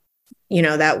about,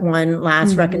 that one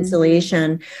last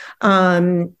reconciliation. I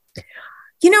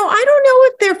don't know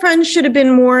if their friends should have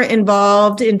been more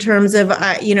involved in terms of,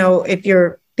 if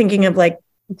you're thinking of like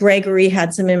Gregory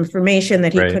had some information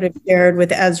that he could have shared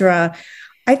with Ezra.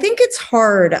 I think it's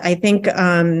hard. I think,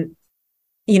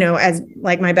 as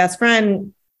like my best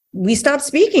friend, we stopped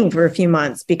speaking for a few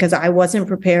months because I wasn't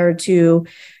prepared to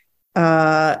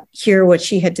hear what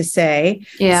she had to say.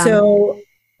 Yeah. So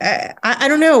I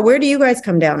don't know. Where do you guys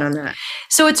come down on that?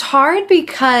 So it's hard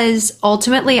because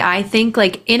ultimately I think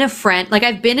like in a friend, like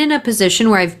I've been in a position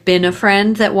where I've been a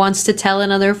friend that wants to tell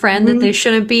another friend that they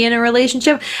shouldn't be in a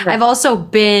relationship. Right. I've also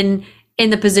been in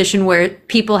the position where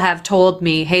people have told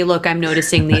me, hey, look, I'm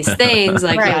noticing these things,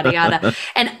 like yada, yada.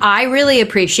 And I really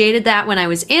appreciated that when I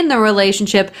was in the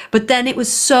relationship. But then it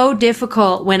was so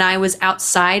difficult when I was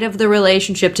outside of the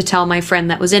relationship to tell my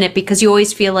friend that was in it, because you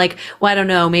always feel like, well, I don't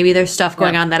know, maybe there's stuff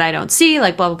going on that I don't see,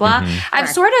 like blah, blah, blah. I've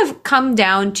sort of come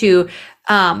down to,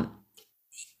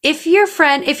 if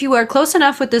you are close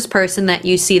enough with this person that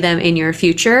you see them in your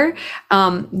future,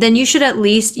 then you at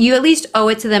least owe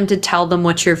it to them to tell them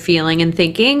what you're feeling and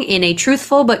thinking in a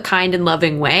truthful but kind and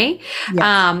loving way.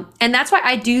 Yes. And that's why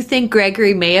I do think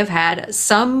Gregory may have had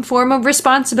some form of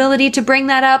responsibility to bring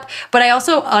that up. But I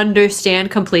also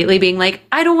understand completely being like,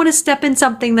 I don't want to step in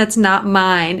something that's not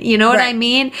mine. You know what I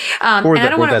mean? And I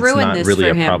don't want to ruin this really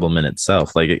for a him. Problem in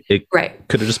itself. Like it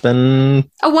could have just been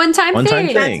a one-time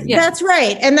thing. That's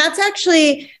right. And that's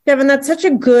actually, Devin, that's such a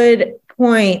good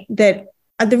point that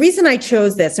the reason I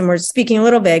chose this, and we're speaking a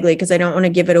little vaguely because I don't want to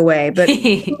give it away, but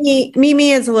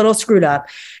Mimi is a little screwed up.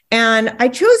 And I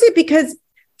chose it because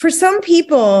for some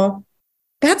people,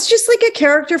 that's just like a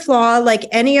character flaw, like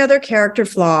any other character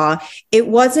flaw. It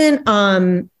wasn't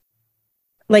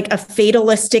like a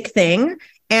fatalistic thing.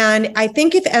 And I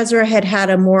think if Ezra had had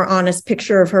a more honest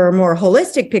picture of her, a more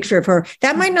holistic picture of her,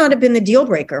 that might not have been the deal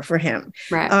breaker for him.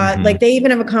 Right. Like they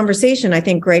even have a conversation, I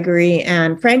think, Gregory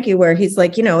and Frankie, where he's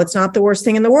like, it's not the worst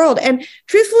thing in the world. And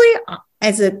truthfully,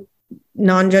 as a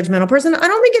non-judgmental person, I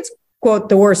don't think it's, quote,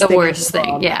 the worst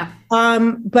thing. Yeah.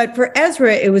 But for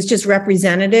Ezra, it was just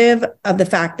representative of the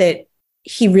fact that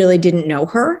he really didn't know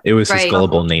her. It was his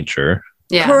gullible nature.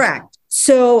 Yeah. Correct.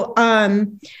 So,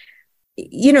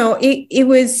 it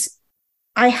was,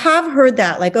 I have heard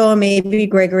that like, oh, maybe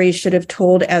Gregory should have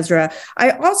told Ezra.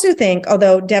 I also think,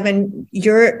 although Devin,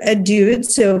 you're a dude,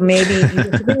 so maybe you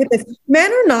agree with this,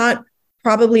 men are not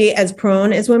probably as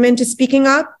prone as women to speaking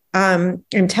up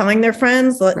and telling their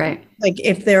friends, like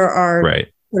if there are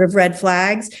sort of red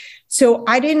flags. So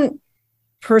I didn't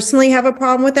personally have a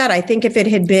problem with that. I think if it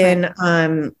had been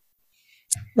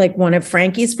like one of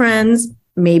Frankie's friends,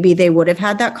 maybe they would have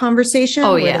had that conversation.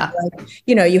 Oh, yeah. Like,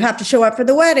 you have to show up for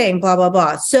the wedding, blah, blah,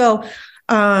 blah. So,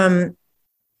 I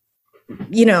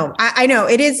know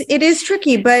it is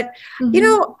tricky, but,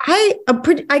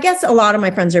 I guess a lot of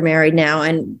my friends are married now,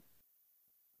 and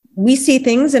we see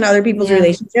things in other people's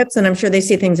relationships, and I'm sure they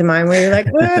see things in mine where you're like,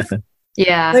 well,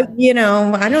 yeah. But,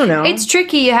 I don't know. It's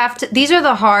tricky. These are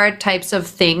the hard types of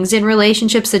things in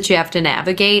relationships that you have to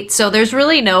navigate. So there's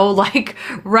really no like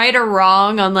right or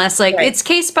wrong unless it's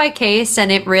case by case.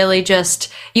 And it really just,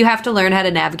 you have to learn how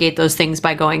to navigate those things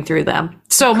by going through them.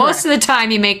 So most of the time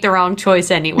you make the wrong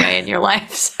choice anyway in your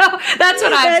life. So that's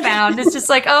what I've found. It's just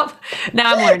like, oh,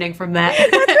 now I'm learning from that.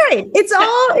 That's right. It's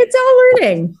all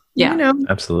learning. Yeah,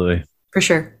 absolutely. For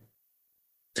sure.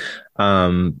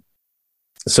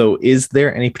 So is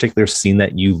there any particular scene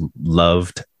that you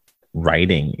loved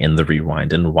writing in The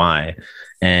Rewind, and why?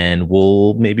 And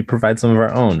we'll maybe provide some of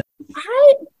our own.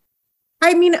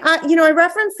 I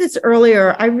referenced this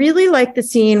earlier. I really like the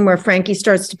scene where Frankie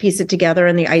starts to piece it together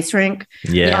in the ice rink.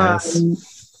 Yes.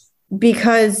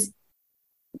 Because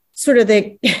sort of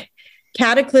the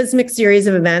cataclysmic series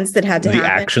of events that had to happen.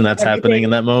 The action that's happening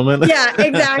in that moment. Yeah,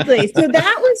 exactly. So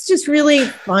that was just really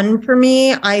fun for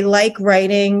me. I like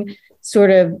writing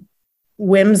sort of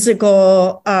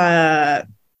whimsical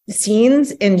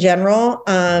scenes in general.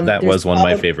 That was one of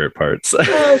my favorite parts.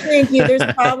 Oh, thank you. There's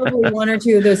probably one or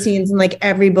two of those scenes in like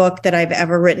every book that I've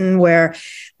ever written where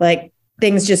like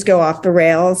things just go off the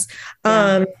rails.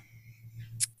 I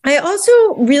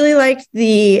also really liked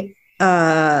the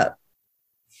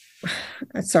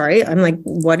sorry, I'm like,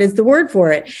 what is the word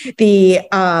for it? The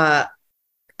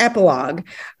epilogue.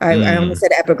 I almost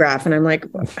said epigraph, and I'm like,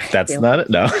 that's not it.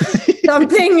 No.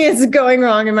 Something is going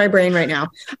wrong in my brain right now.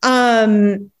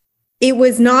 It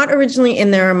was not originally in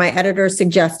there. My editor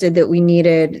suggested that we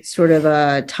needed sort of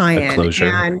a tie-in. Closure.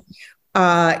 And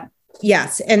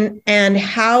yes, and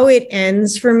how it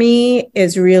ends for me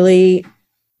is really,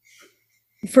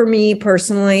 for me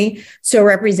personally, so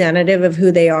representative of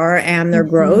who they are and their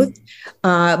growth,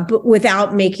 but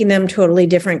without making them totally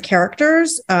different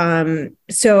characters.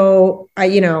 So I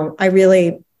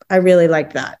really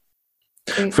liked that.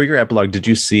 For your epilogue, did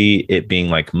you see it being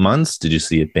like months? Did you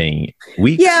see it being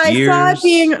weeks? Yeah, years? I saw it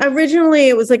being, originally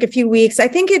it was like a few weeks. I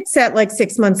think it's set like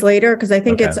 6 months later, because I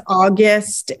think it's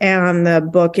August and the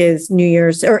book is New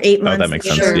Year's, or 8 months. That makes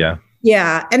later. sense. Yeah.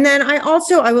 Yeah. And then I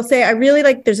will say, I really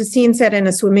like, there's a scene set in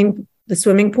the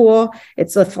swimming pool.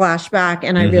 It's a flashback,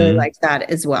 and I really liked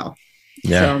that as well.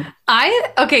 Yeah. So.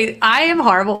 I am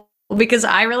horrible because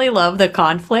I really love the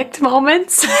conflict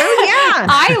moments. Oh yeah.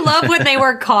 I love when they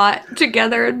were caught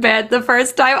together in bed the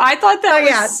first time. I thought that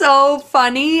was so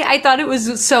funny. I thought it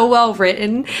was so well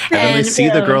written. And then we see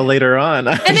the girl later on.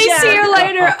 And they see her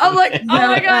later. I'm like, oh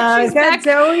my God, she's back.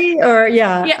 Zoe or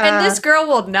Yeah, and this girl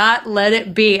will not let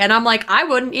it be. And I'm like, I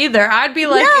wouldn't either. I'd be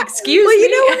like, excuse me.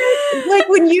 You know what? Like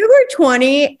when you were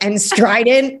 20 and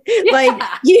strident, like,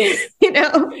 you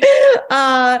know,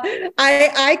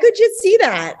 I could just see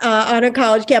that on a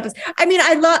college campus. I mean,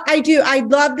 I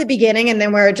love the beginning, and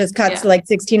then where it just cuts to like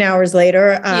 16 hours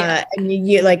later, and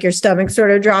you like your stomach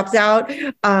sort of drops out.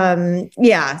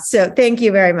 So thank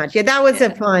you very much. Yeah, that was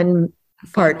a fun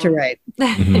part to write.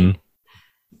 Mm-hmm.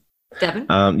 Devin?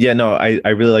 I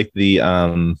really like the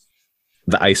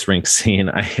ice rink scene.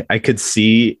 I could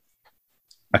see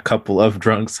a couple of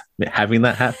drunks having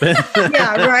that happen.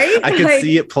 Yeah, right. I could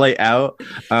see it play out,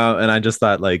 and I just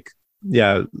thought, like,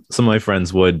 some of my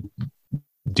friends would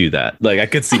do that. Like, I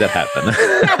could see that happen.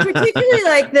 Yeah, particularly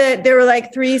like there were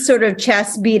like three sort of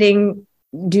chest beating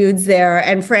dudes there,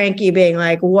 and Frankie being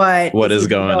like, what is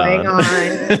going on?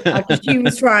 She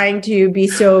was trying to be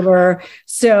sober.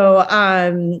 So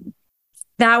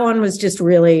that one was just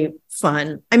really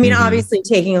fun. I mean, obviously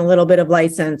taking a little bit of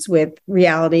license with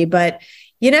reality, but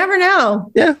you never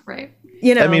know. Yeah. Right.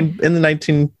 You know, I mean, in the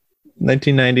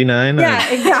 1999. Yeah,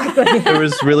 exactly. There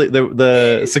was really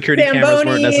the security cameras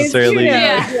weren't necessarily.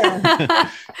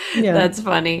 Yeah. That's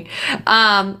funny.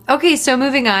 Okay, so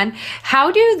moving on.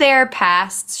 How do their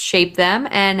pasts shape them,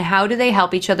 and how do they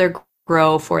help each other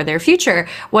grow for their future?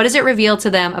 What does it reveal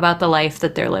to them about the life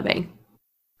that they're living?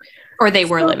 Or they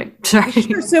were living. Sorry.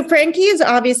 So Frankie is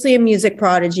obviously a music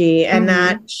prodigy, and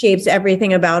that shapes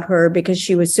everything about her because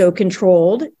she was so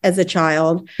controlled as a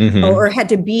child, or had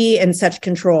to be in such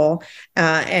control,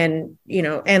 and, you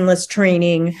know, endless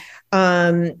training.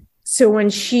 So when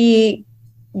she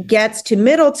gets to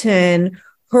Middleton,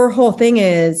 her whole thing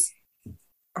is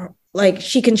like,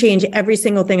 she can change every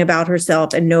single thing about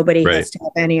herself and nobody has to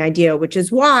have any idea, which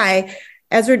is why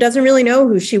Ezra doesn't really know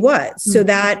who she was. So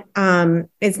that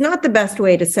is not the best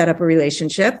way to set up a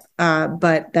relationship.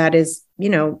 But that is, you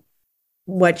know,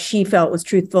 what she felt was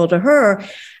truthful to her.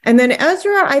 And then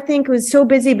Ezra, I think, was so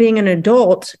busy being an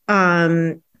adult.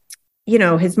 You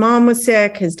know, his mom was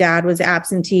sick, his dad was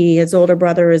absentee, his older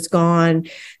brother is gone,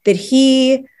 that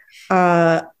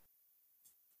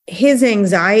his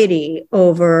anxiety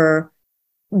over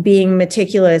being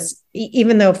meticulous,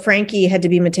 even though Frankie had to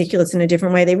be meticulous in a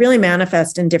different way, they really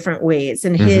manifest in different ways.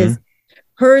 And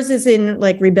hers is in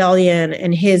like rebellion,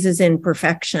 and his is in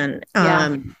perfection.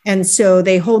 And so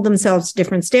they hold themselves to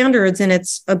different standards, and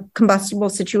it's a combustible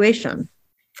situation.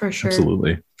 For sure.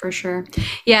 Absolutely. For sure.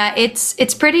 Yeah,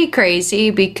 it's pretty crazy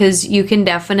because you can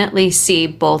definitely see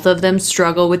both of them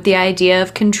struggle with the idea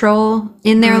of control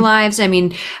in their lives. I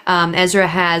mean, Ezra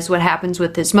has what happens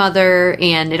with his mother,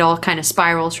 and it all kind of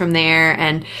spirals from there.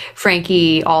 And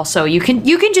Frankie also, you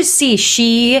can just see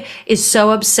she is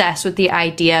so obsessed with the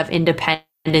idea of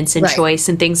independence and choice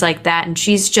and things like that. And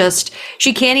she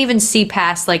can't even see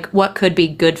past like what could be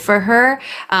good for her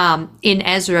in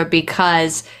Ezra,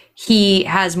 because he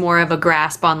has more of a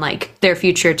grasp on like their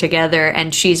future together,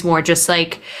 and she's more just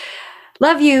like,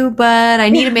 love you, but I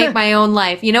need to make my own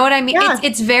life. You know what I mean? Yeah.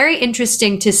 It's very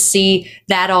interesting to see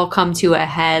that all come to a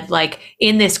head, like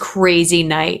in this crazy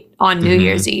night on New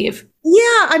Year's Eve.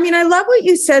 Yeah. I mean, I love what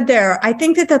you said there. I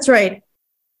think that that's right.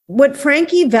 What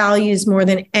Frankie values more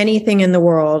than anything in the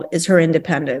world is her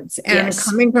independence. And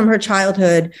coming from her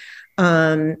childhood,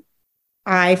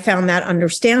 I found that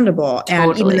understandable. Totally.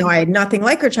 And even though I had nothing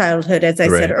like her childhood, as I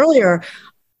said earlier,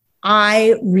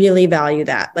 I really value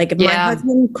that. Like if my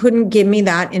husband couldn't give me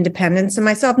that independence in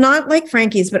myself, not like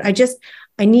Frankie's, but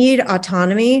I need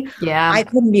autonomy. Yeah. I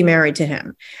couldn't be married to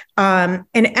him. And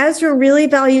Ezra really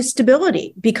values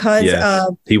stability because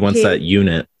he wants that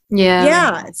unit. Yeah.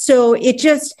 Yeah. So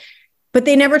but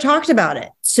they never talked about it.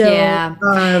 So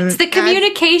it's the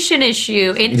communication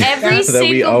issue in every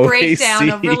single breakdown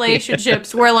of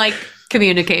relationships where like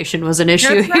communication was an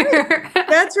issue here.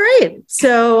 That's right.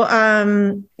 So,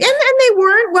 and they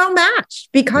weren't well matched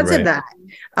because of that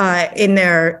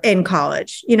in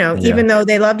college, you know, even though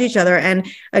they loved each other. And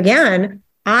again,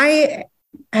 I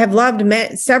have loved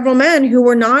several men who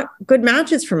were not good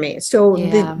matches for me. So,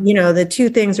 the two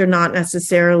things are not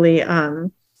necessarily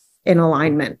in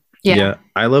alignment. Yeah.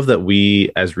 I love that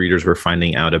we as readers were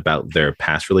finding out about their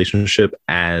past relationship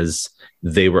as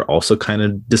they were also kind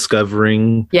of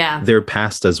discovering their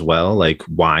past as well, like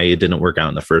why it didn't work out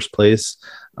in the first place.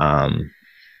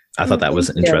 I thought that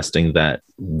was interesting that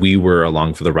we were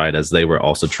along for the ride as they were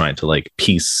also trying to like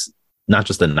piece not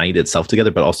just the night itself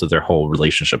together, but also their whole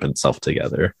relationship itself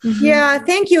together. Mm-hmm. Yeah,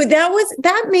 thank you.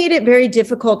 That made it very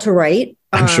difficult to write.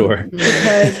 I'm sure.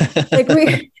 Because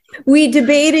like we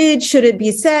debated, should it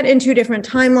be set in two different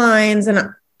timelines?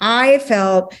 And I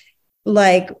felt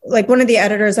like one of the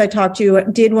editors I talked to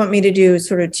did want me to do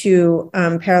sort of two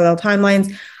parallel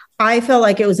timelines. I felt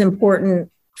like it was important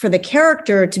for the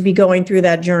character to be going through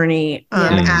that journey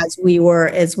as we were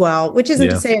as well, which isn't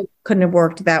to say it couldn't have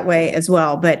worked that way as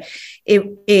well, but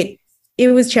it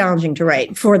was challenging to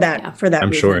write for that I'm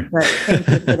reason. sure. But thank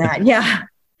you for that. Yeah.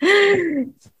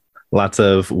 Lots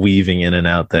of weaving in and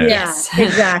out there. Yes,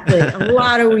 exactly. A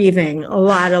lot of weaving. A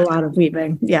lot of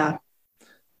weaving. Yeah.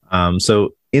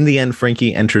 So in the end,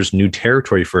 Frankie enters new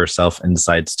territory for herself and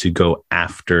decides to go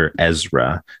after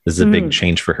Ezra. This is a big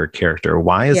change for her character.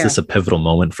 Why is this a pivotal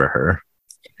moment for her?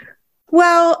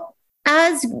 Well,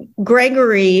 as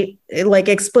Gregory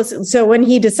explicit, so when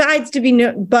he decides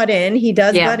to butt in, he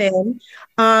does butt in.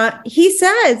 He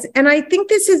says, and I think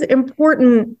this is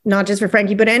important, not just for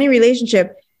Frankie, but any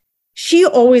relationship, she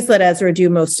always let Ezra do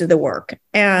most of the work.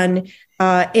 And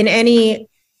in any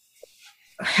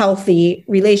healthy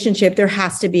relationship, there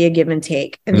has to be a give and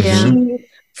take. And she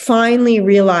finally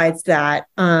realized that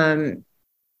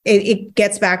it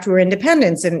gets back to her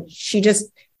independence. And she just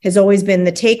has always been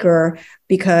the taker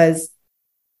because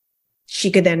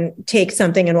she could then take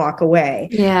something and walk away.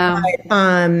 Yeah.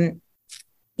 But,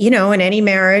 in any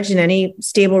marriage, in any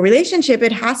stable relationship,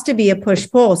 it has to be a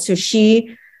push-pull. So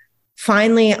she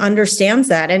finally understands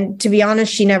that. And to be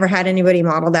honest, she never had anybody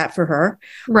model that for her.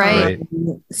 Right.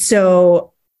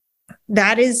 So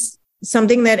that is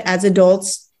something that as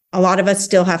adults, a lot of us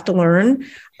still have to learn.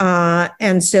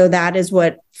 And so that is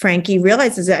what Frankie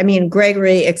realizes. I mean,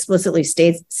 Gregory explicitly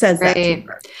says that to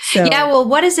her. So, yeah, well,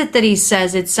 what is it that he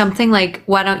says? It's something like,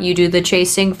 why don't you do the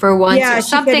chasing for once? Or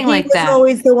something like that.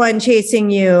 Always the one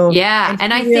chasing you. Yeah.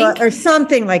 And I think, or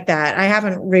something like that. I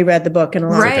haven't reread the book in a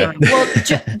long time. Well,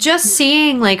 just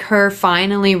seeing like her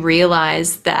finally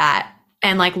realize that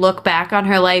and like look back on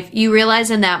her life, you realize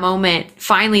in that moment,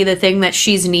 finally, the thing that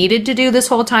she's needed to do this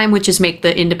whole time, which is make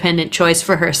the independent choice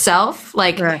for herself,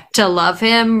 to love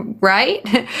him, right,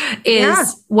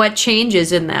 is what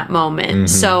changes in that moment. Mm-hmm.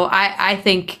 So I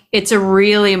think it's a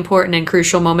really important and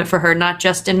crucial moment for her, not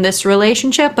just in this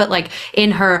relationship, but like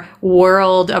in her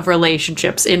world of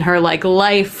relationships, in her like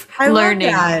life learning.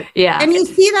 Yeah. And you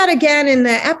see that again in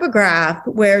the epigraph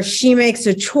where she makes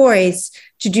a choice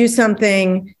to do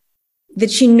something that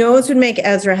she knows would make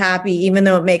Ezra happy, even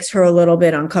though it makes her a little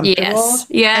bit uncomfortable. Yes.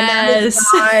 And that is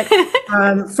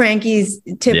not Frankie's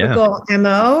typical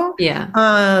MO.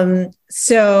 Yeah.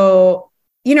 So,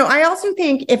 I also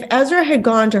think if Ezra had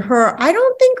gone to her, I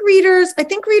think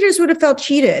readers would have felt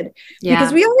cheated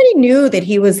because we already knew that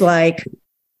he was like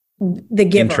the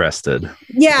giver. Interested.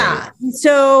 Yeah. Right.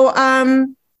 So,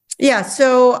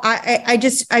 so I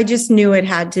just knew it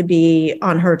had to be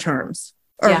on her terms.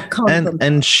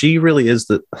 And she really is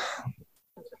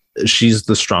she's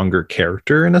the stronger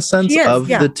character in a sense of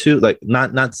the two, like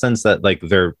not sense that like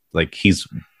they're like he's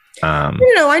I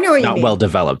know what you mean. Well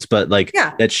developed, but like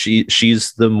that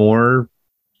she's the more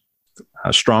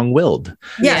strong-willed.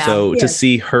 Yeah. So to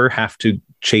see her have to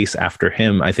chase after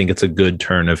him, I think it's a good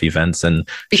turn of events and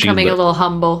becoming a little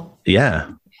humble. Yeah.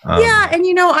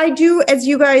 And I do, as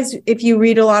you guys, if you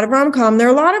read a lot of rom-com, there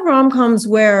are a lot of rom-coms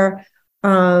where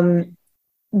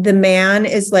the man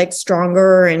is like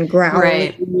stronger and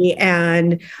growly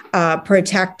and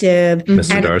protective.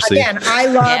 Mr. And Darcy. Again, I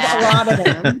love a lot of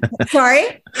them.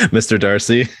 Sorry? Mr.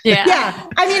 Darcy. Yeah. Yeah.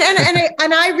 I mean,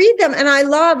 and I read them and I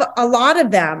love a lot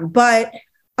of them, but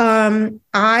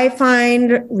I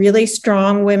find really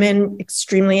strong women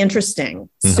extremely interesting.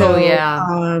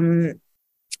 Mm-hmm.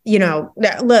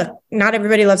 So, look, not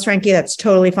everybody loves Frankie. That's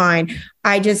totally fine.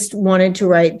 I just wanted to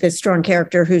write this strong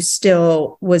character who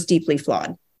still was deeply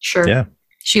flawed. Sure. Yeah.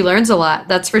 She learns a lot.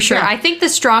 That's for sure. Yeah. I think the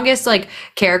strongest like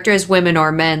characters, women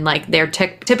or men, like they're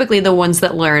typically the ones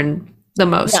that learn the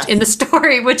most in the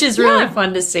story, which is really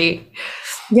fun to see.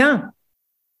 Yeah.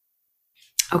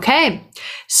 Okay.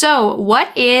 So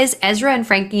what is Ezra and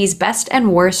Frankie's best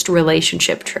and worst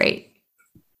relationship trait?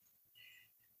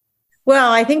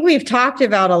 Well, I think we've talked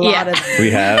about a lot of them.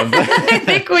 We have. I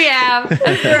think we have.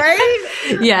 Right?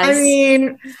 Yes. I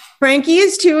mean, Frankie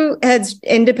is too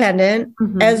independent.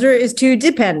 Mm-hmm. Ezra is too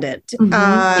dependent.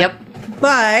 Mm-hmm.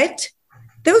 But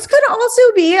those could also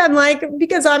be,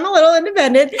 because I'm a little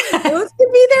independent, those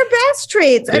could be their best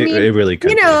traits. I mean, it really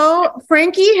could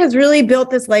Frankie has really built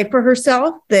this life for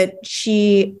herself that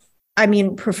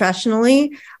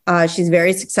professionally, she's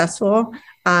very successful.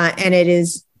 And it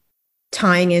is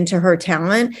tying into her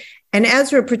talent. and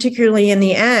Ezra, particularly in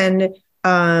the end,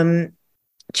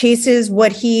 chases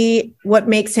what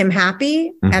makes him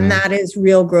happy, and that is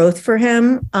real growth for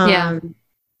him. And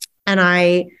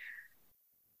I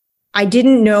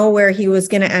didn't know where he was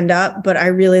going to end up, but I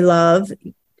really love,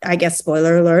 I guess,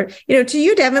 spoiler alert, to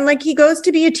you, Devin, like he goes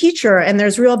to be a teacher, and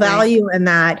there's real value in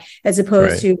that, as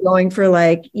opposed to going for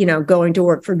going to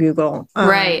work for Google.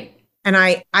 Right. And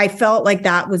I felt like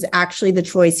that was actually the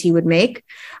choice he would make.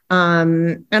 Ezra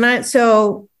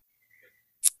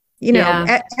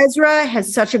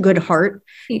has such a good heart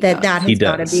that has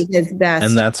got to be his best.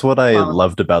 And that's what I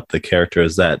loved about the character,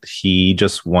 is that he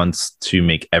just wants to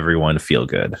make everyone feel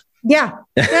good. Yeah.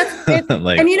 That's it.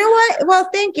 And you know what? Well,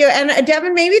 thank you. And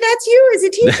Devin, maybe that's you as a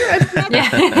teacher. But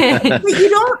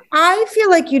I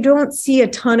feel like you don't see a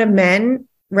ton of men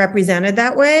represented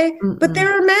that way, but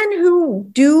there are men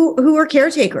who are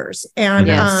caretakers and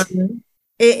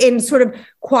in sort of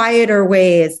quieter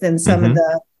ways than some of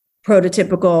the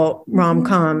prototypical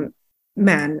rom-com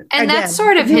men. And that's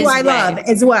sort of who I love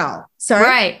as well. Sorry.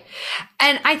 Right.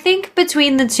 And I think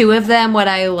between the two of them, what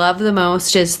I love the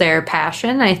most is their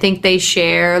passion. I think they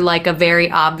share like a very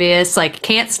obvious, like,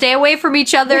 can't stay away from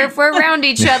each other if we're around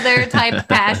each other type of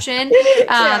passion.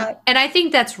 And I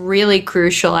think that's really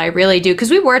crucial. I really do. Because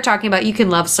we were talking about you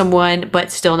can love someone,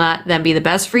 but still not them be the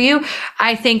best for you.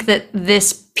 I think that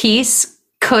this piece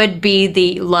could be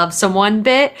the love someone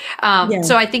bit.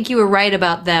 So I think you were right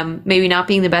about them maybe not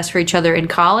being the best for each other in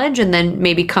college, and then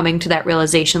maybe coming to that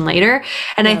realization later.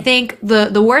 And I think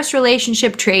the worst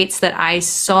relationship traits that I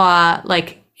saw,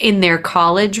 like in their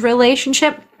college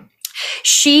relationship,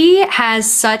 she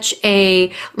has such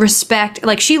a respect,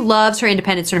 like she loves her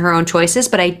independence and her own choices,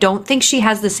 but I don't think she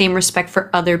has the same respect for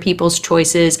other people's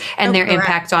choices and their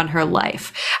impact on her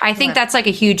life. I think that's like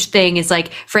a huge thing, is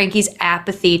like Frankie's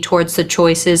apathy towards the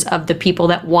choices of the people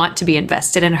that want to be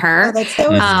invested in her. Oh, that's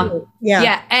so astute.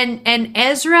 Yeah. And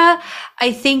Ezra,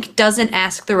 I think, doesn't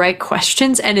ask the right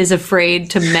questions and is afraid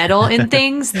to meddle in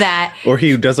things that... Or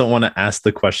he doesn't want to ask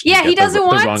the question. Yeah, he doesn't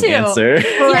want to. Answer.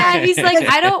 Yeah, he's like,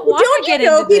 I don't want to get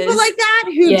into this. People like that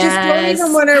who just don't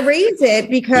even want to raise it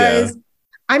because,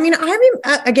 I mean,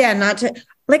 again, not to...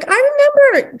 Like, I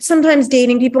remember sometimes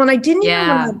dating people and I didn't even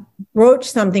want to broach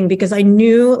something because I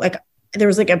knew, like, there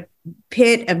was like a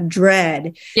pit of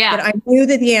dread. Yeah. But I knew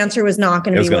that the answer was not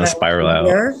going to be going to spiral out.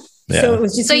 Yeah. So it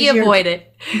was just you avoid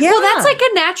it. Yeah. Well, that's like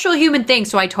a natural human thing.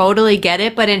 So I totally get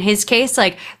it. But in his case,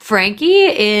 like Frankie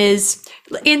is,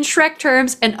 in Shrek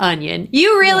terms, an onion.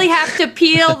 You really have to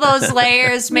peel those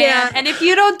layers, man. Yeah. And if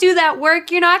you don't do that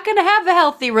work, you're not going to have a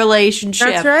healthy relationship.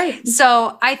 That's right.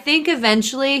 So I think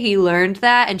eventually he learned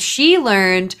that, and she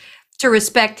learned to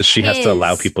respect. She has to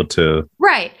allow people to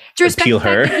to respect appeal the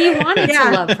fact her. that he wanted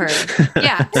to love her.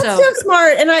 Yeah, that's so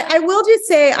smart. And I will just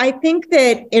say, I think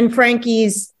that in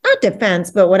Frankie's, not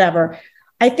defense, but whatever,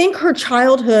 I think her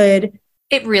childhood,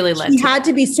 it really led. She had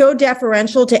to be so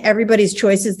deferential to everybody's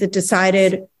choices that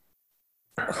decided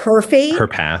her fate, her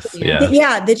path.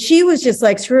 That she was just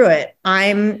like, screw it,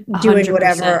 I'm doing 100%.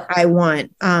 Whatever I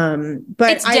want.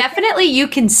 But it's definitely, you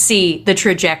can see the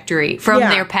trajectory from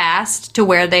their past to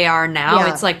where they are now.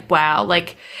 It's like, wow,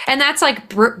 like, and that's like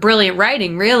brilliant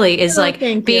writing, really, is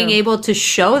being able to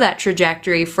show that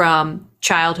trajectory from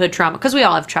childhood trauma, because we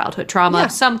all have childhood trauma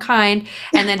of some kind,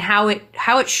 and then how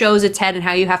it shows its head and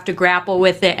how you have to grapple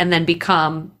with it and then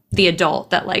become the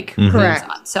adult that correct.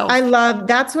 On. So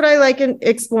that's what I like in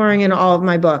exploring in all of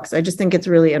my books. I just think it's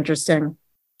really interesting.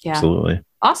 Yeah, absolutely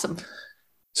awesome.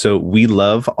 So we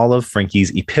love all of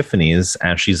Frankie's epiphanies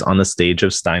as she's on the stage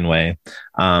of Steinway,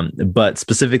 but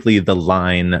specifically the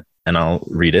line, and I'll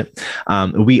read it.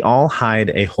 We all hide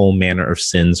a whole manner of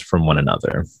sins from one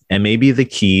another. And maybe the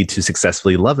key to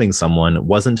successfully loving someone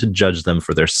wasn't to judge them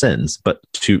for their sins, but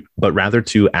rather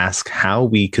to ask how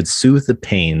we could soothe the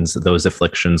pains those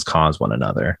afflictions cause one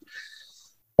another.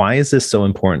 Why is this so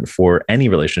important for any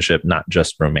relationship, not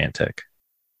just romantic?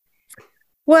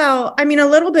 Well, I mean, a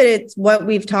little bit, it's what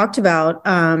we've talked about.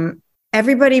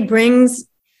 Everybody brings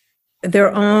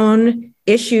their own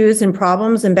issues and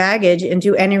problems and baggage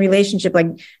into any relationship. Like,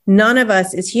 none of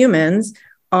us as humans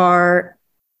are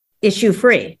issue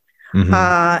free.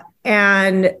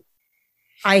 And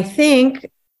I think,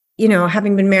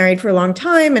 having been married for a long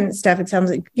time, and Steph, it sounds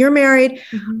like you're married.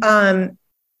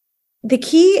 The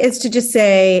key is to just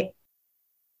say,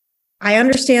 I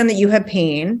understand that you have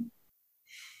pain.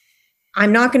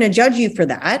 I'm not going to judge you for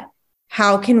that.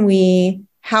 How can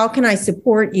I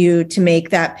support you to make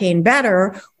that pain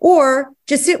better, or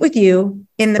just sit with you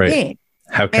in the pain?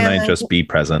 How can I just be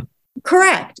present?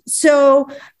 Correct. So,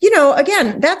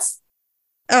 again, that's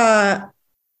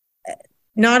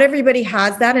not everybody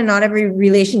has that, and not every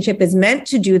relationship is meant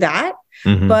to do that.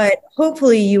 But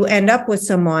hopefully you end up with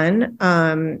someone,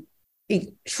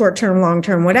 short-term,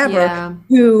 long-term, whatever,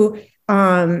 who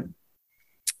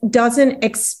doesn't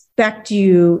expect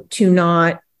you to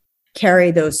not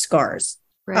carry those scars,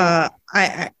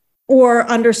 or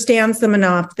understands them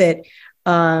enough that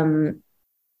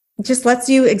just lets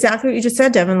you, exactly what you just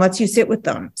said, Devin, lets you sit with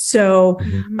them. So,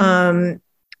 and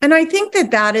I think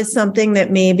that is something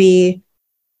that maybe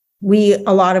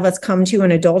a lot of us come to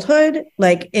in adulthood,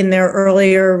 like in their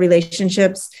earlier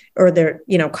relationships or their,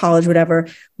 college, whatever,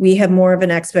 we have more of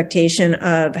an expectation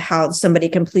of how somebody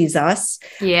can please us.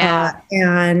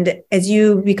 And as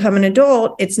you become an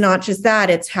adult, it's not just that,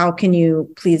 it's how can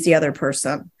you please the other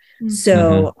person?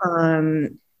 So,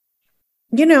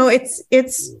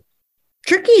 it's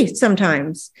tricky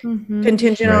sometimes,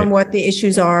 contingent on what the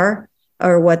issues are,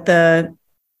 or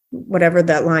whatever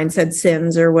that line said,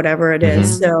 sins or whatever it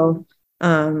is. So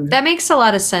that makes a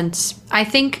lot of sense. I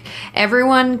think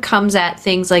everyone comes at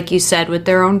things, like you said, with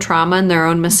their own trauma and their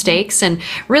own mistakes. And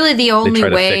really the only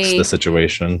way to fix the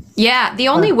situation. Yeah. The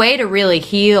only way to really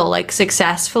heal, like,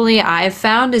 successfully, I've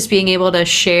found, is being able to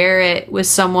share it with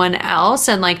someone else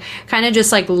and like kind of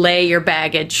just like lay your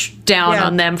baggage down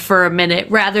on them for a minute,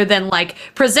 rather than like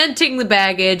presenting the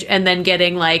baggage and then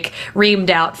getting like reamed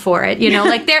out for it.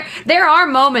 Like there are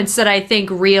moments that I think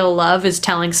real love is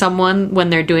telling someone when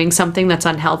they're doing something that's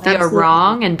unhealthy or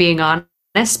wrong and being honest.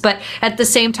 But at the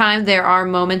same time, there are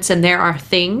moments and there are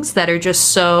things that are just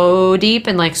so deep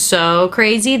and like so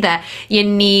crazy that you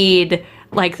need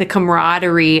like the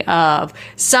camaraderie of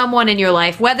someone in your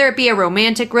life, whether it be a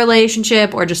romantic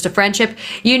relationship or just a friendship.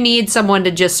 You need someone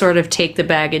to just sort of take the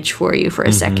baggage for you for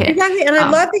a second. Exactly. And I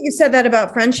love that you said that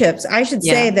about friendships. I should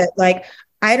say that, like,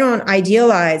 I don't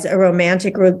idealize a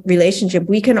romantic relationship.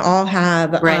 We can all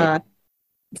have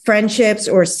friendships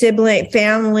or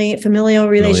familial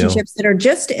relationships that are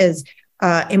just as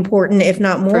important, if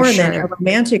not more, than a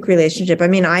romantic relationship. I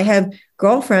mean, I have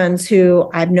girlfriends who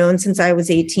I've known since I was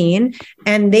 18,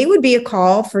 and they would be a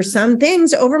call for some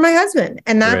things over my husband.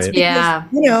 And that's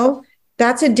because,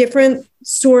 that's a different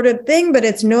sort of thing, but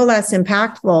it's no less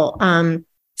impactful.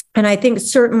 And I think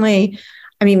certainly,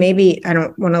 I mean, maybe I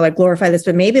don't want to like glorify this,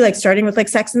 but maybe like starting with like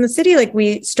Sex and the City, like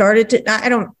we started to,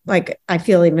 I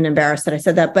feel even embarrassed that I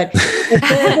said that, but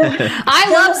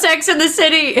I love Sex and the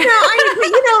City.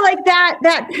 Like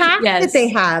that pact that they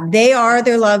have, they are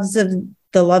the loves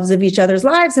of each other's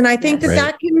lives. And I think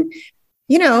that can,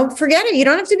 forget it. You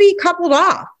don't have to be coupled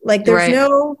off. Like there's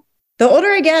the older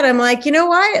I get, I'm like, you know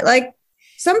what? Like,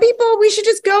 some people, we should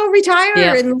just go retire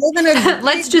and live in a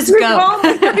let's just go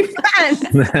with my friends.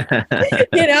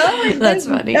 That's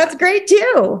funny. That's great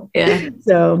too. Yeah.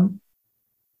 So,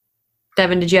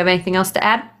 Devin, did you have anything else to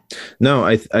add? No,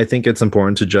 I think it's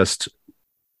important to just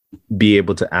be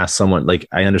able to ask someone, like,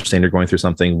 I understand you're going through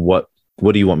something. What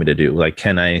do you want me to do? Like,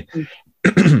 can I?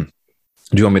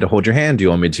 Do you want me to hold your hand? Do you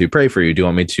want me to pray for you? Do you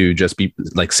want me to just be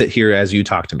like, sit here as you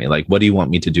talk to me? Like, what do you want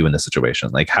me to do in this situation?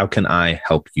 Like, how can I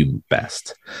help you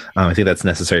best? I think that's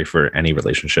necessary for any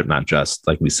relationship, not just,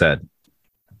 like we said,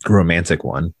 a romantic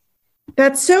one.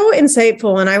 That's so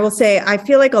insightful. And I will say, I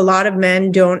feel like a lot of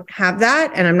men don't have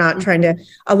that. And I'm not trying to,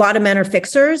 a lot of men are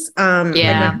fixers.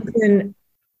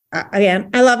 Again,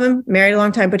 I love him, married a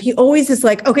long time, but he always is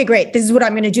like, okay, great. This is what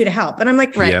I'm going to do to help. And I'm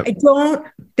like, I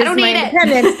don't need it.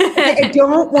 I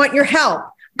don't want your help.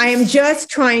 I am just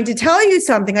trying to tell you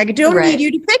something. I don't need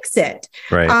you to fix it.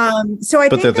 Right. So I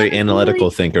think they're the analytical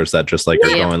thinkers that just like are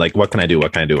going like, what can I do?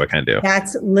 What can I do? What can I do?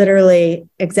 That's literally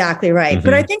exactly right.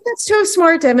 But I think that's so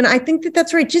smart, Devin. I think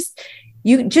that's right. Just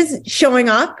showing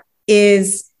up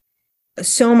is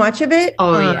so much of it.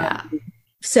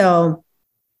 So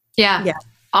yeah.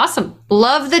 Awesome.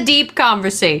 Love the deep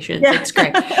conversations. Yeah. It's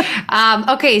great.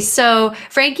 Okay, so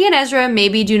Frankie and Ezra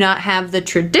maybe do not have the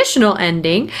traditional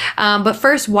ending, but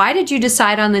first, why did you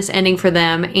decide on this ending for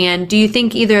them? And do you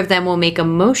think either of them will make a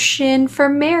motion for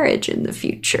marriage in the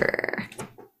future?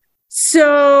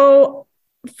 So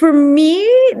for me,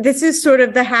 this is sort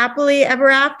of the happily ever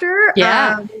after.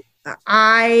 Yeah.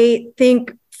 I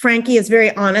think Frankie is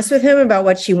very honest with him about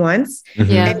what she wants.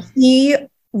 And he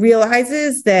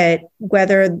realizes that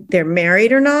whether they're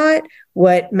married or not,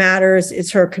 what matters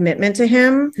is her commitment to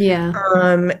him.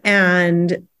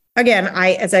 And again,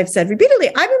 as I've said repeatedly,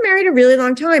 I've been married a really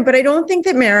long time, but I don't think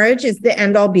that marriage is the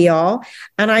end all be all.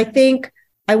 And I think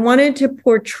I wanted to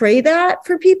portray that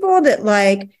for people, that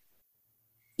like,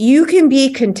 you can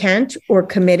be content or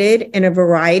committed in a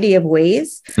variety of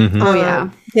ways. Oh,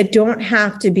 yeah. That don't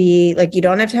have to be like, you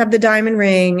don't have to have the diamond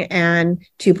ring and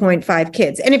 2.5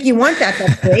 kids. And if you want that,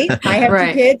 that's great. I have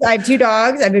 2 kids. I have 2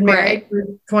 dogs. I've been married for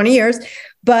 20 years.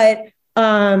 But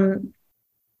I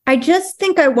just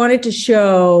think I wanted to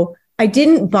show, I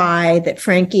didn't buy that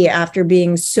Frankie, after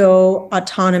being so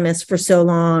autonomous for so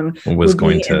long, was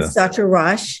going be to in such a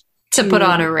rush to put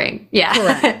on a ring.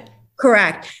 Yeah.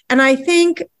 Correct. And I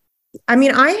think, I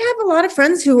mean, I have a lot of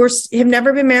friends who have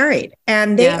never been married,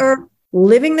 and they are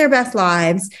living their best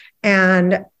lives.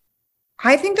 And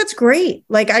I think that's great.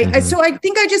 Like so I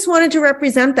think I just wanted to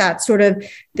represent that sort of,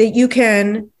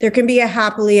 that there can be a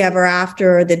happily ever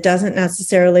after that doesn't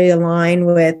necessarily align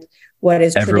with what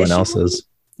is everyone else's.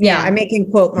 Yeah, I'm making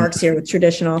quote marks here with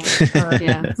traditional for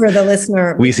the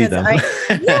listener. We see them.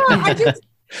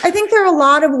 I think there are a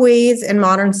lot of ways in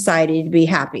modern society to be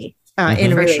happy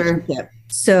in a relationship. Sure.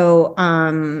 So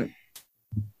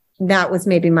that was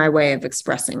maybe my way of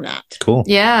expressing that. Cool.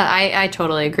 Yeah, I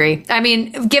totally agree. I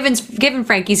mean, given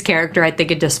Frankie's character, I think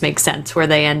it just makes sense where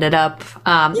they ended up.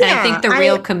 And I think the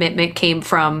real commitment came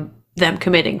from them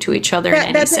committing to each other.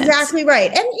 That's exactly right.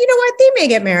 And you know what? They may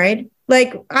get married.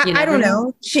 Like, I don't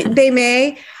know. They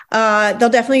may. They'll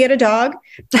definitely get a dog.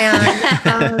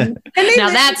 And now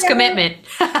that's commitment.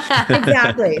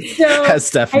 Exactly. So as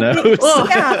Steph knows.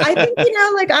 I think,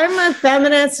 like, I'm a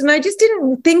feminist, and I just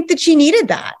didn't think that she needed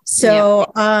that.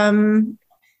 So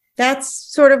that's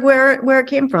sort of where it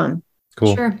came from.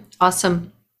 Cool. Sure.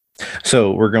 Awesome.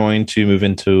 So we're going to move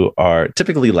into our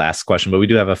typically last question, but we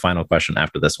do have a final question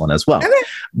after this one as well. Okay.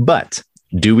 But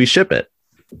do we ship it?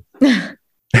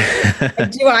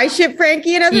 Do I ship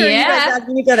Frankie and other? Or you guys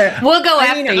asking each other? We'll go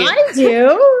after you. I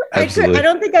do. I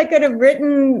don't think I could have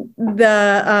written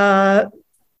the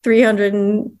 300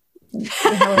 and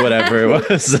whatever it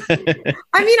was. I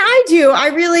mean, I do.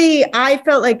 I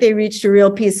felt like they reached a real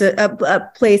a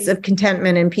place of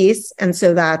contentment and peace, and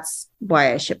so that's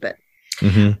why I ship it.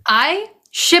 Mm-hmm. I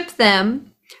ship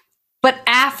them, but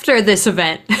after this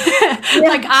event.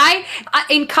 Like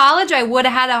in college, I would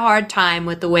have had a hard time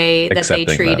with the way that they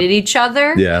treated each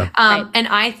other. Yeah. And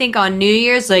I think on New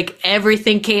Year's, like,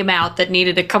 everything came out that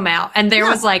needed to come out. And there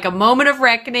was like a moment of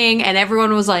reckoning, and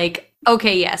everyone was like,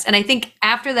 okay, yes. And I think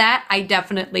after that, I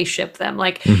definitely ship them.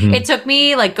 Like, it took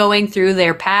me like going through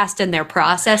their past and their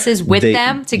processes with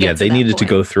them to get to they that needed point. to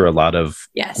go through a lot of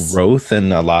growth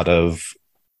and a lot of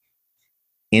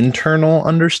internal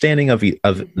understanding of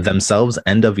themselves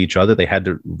and of each other. They had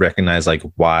to recognize, like,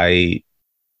 why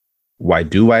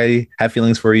do I have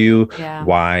feelings for you? Yeah.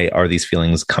 Why are these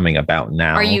feelings coming about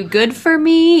now? Are you good for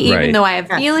me, even though I have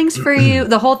feelings for you?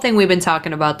 The whole thing we've been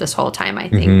talking about this whole time, I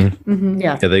think.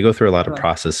 Yeah, they go through a lot of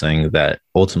processing that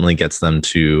ultimately gets them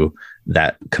to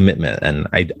that commitment. And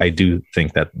I do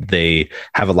think that they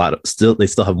have a lot of they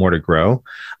still have more to grow.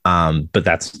 But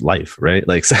that's life, right?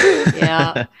 Like, so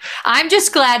yeah. I'm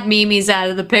just glad Mimi's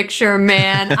out of the picture,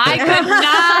 man. I could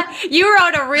not. You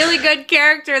wrote a really good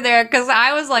character there, because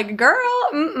I was like, girl,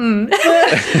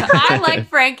 I like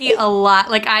Frankie a lot.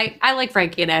 Like, I like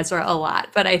Frankie and Ezra a lot,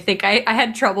 but I think I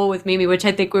had trouble with Mimi, which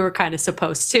I think we were kind of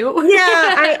supposed to.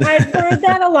 Yeah, I've heard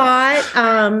that a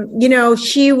lot.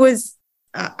 She was.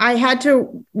 I had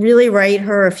to really write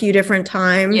her a few different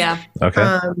times. Yeah.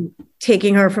 Okay.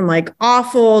 Taking her from like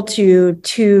awful to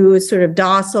sort of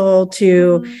docile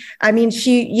to, I mean,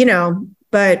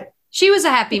 but she was a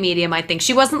happy medium. I think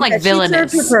she wasn't like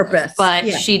villainous, she served her purpose, but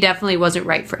she definitely wasn't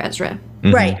right for Ezra.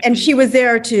 Mm-hmm. Right. And she was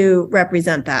there to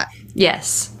represent that.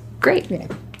 Yes. Great. Yeah.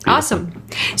 Awesome.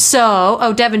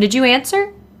 So, Devin, did you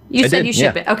answer? You said you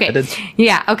ship it. Okay. I did.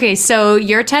 Yeah. Okay. So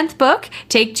your 10th book,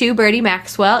 Take Two, Birdie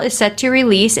Maxwell, is set to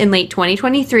release in late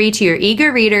 2023 to your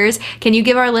eager readers. Can you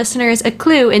give our listeners a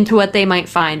clue into what they might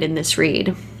find in this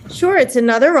read? Sure. It's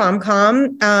another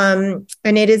rom-com. And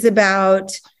it is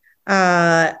about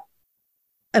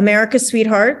America's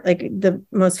sweetheart, like the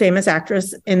most famous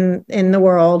actress in the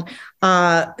world,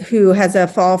 who has a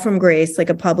fall from grace, like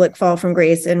a public fall from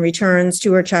grace, and returns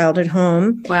to her childhood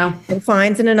home. Wow. And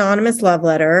finds an anonymous love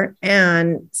letter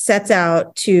and sets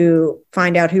out to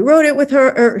find out who wrote it with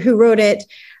her, or who wrote it,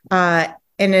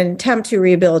 in an attempt to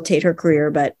rehabilitate her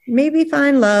career, but maybe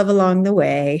find love along the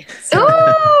way. So.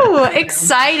 Oh,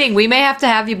 exciting. We may have to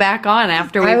have you back on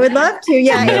after I would love to.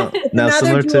 Yeah. It's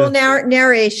another dual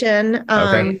narration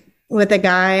with a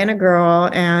guy and a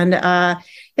girl. And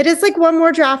it is like one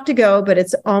more draft to go, but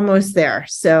it's almost there.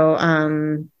 So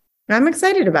I'm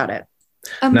excited about it.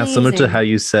 Now, similar to Amazing. how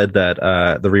you said that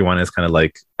the rewind is kind of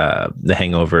like The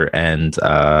Hangover and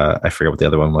I forget what the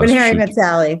other one was. When Harry Shoot. Met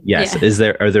Sally. Yes.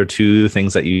 Yeah. Are there two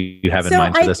things that you have in So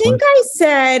mind for I this think one? I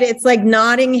said it's like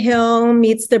Notting Hill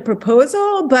meets The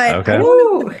Proposal, but Okay. I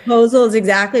don't know if The Proposal is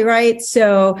exactly right.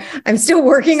 So I'm still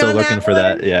working Still on looking that for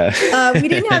one. that. Yeah. We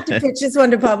didn't have to pitch this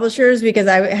one to publishers because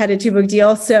I had a 2-book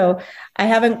deal. So I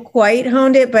haven't quite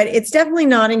honed it, but it's definitely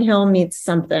Notting Hill meets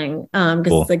something because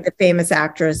Cool. it's like the famous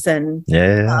actress and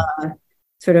Yeah.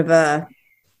 sort of a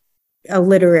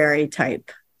literary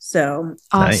type. So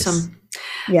Awesome.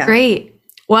 yeah. Great.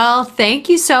 Well, thank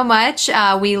you so much.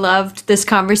 We loved this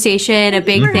conversation. A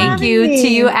big you for thank you having to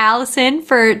me. you, Allison,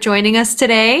 for joining us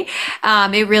today.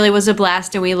 It really was a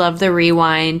blast, and we love the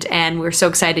rewind. And we're so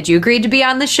excited you agreed to be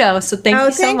on the show. So thank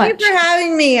you so much. Thank you for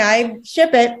having me. I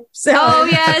ship it. So Oh,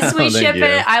 yes, we Oh, thank ship you.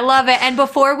 it. I love it. And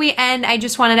before we end, I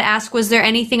just wanted to ask, was there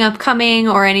anything upcoming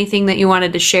or anything that you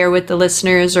wanted to share with the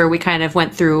listeners, or we kind of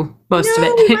went through most of we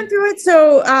it? went through it.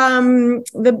 So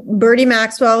the Birdie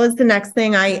Maxwell is the next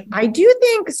thing. I do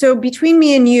think so. Between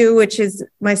Me and You, which is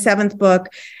my 7th book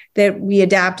that we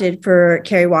adapted for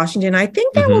Kerry Washington, I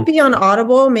think that will be on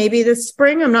Audible maybe this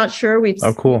spring. I'm not sure. We've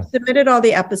Oh, cool. submitted all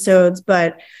the episodes,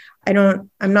 but I'm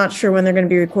not sure when they're going to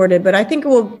be recorded, but I think it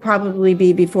will probably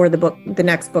be before the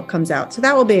next book comes out. So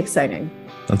that will be exciting.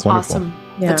 That's wonderful. Awesome.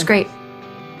 Yeah. That's great.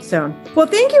 So, well,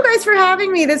 thank you guys for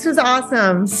having me. This was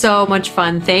awesome. So much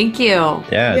fun. Thank you.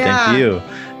 Yeah, Yeah. thank you.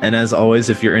 And as always,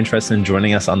 if you're interested in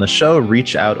joining us on the show,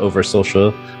 reach out over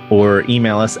social or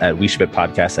email us at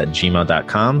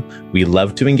weshipitpodcast@gmail.com. We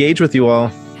love to engage with you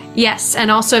all. Yes, and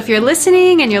also if you're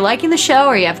listening and you're liking the show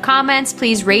or you have comments,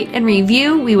 please rate and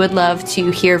review. We would love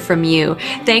to hear from you.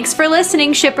 Thanks for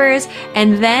listening, shippers.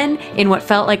 And then, in what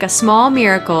felt like a small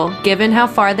miracle, given how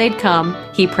far they'd come,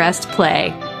 he pressed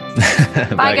play.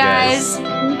 Bye, guys.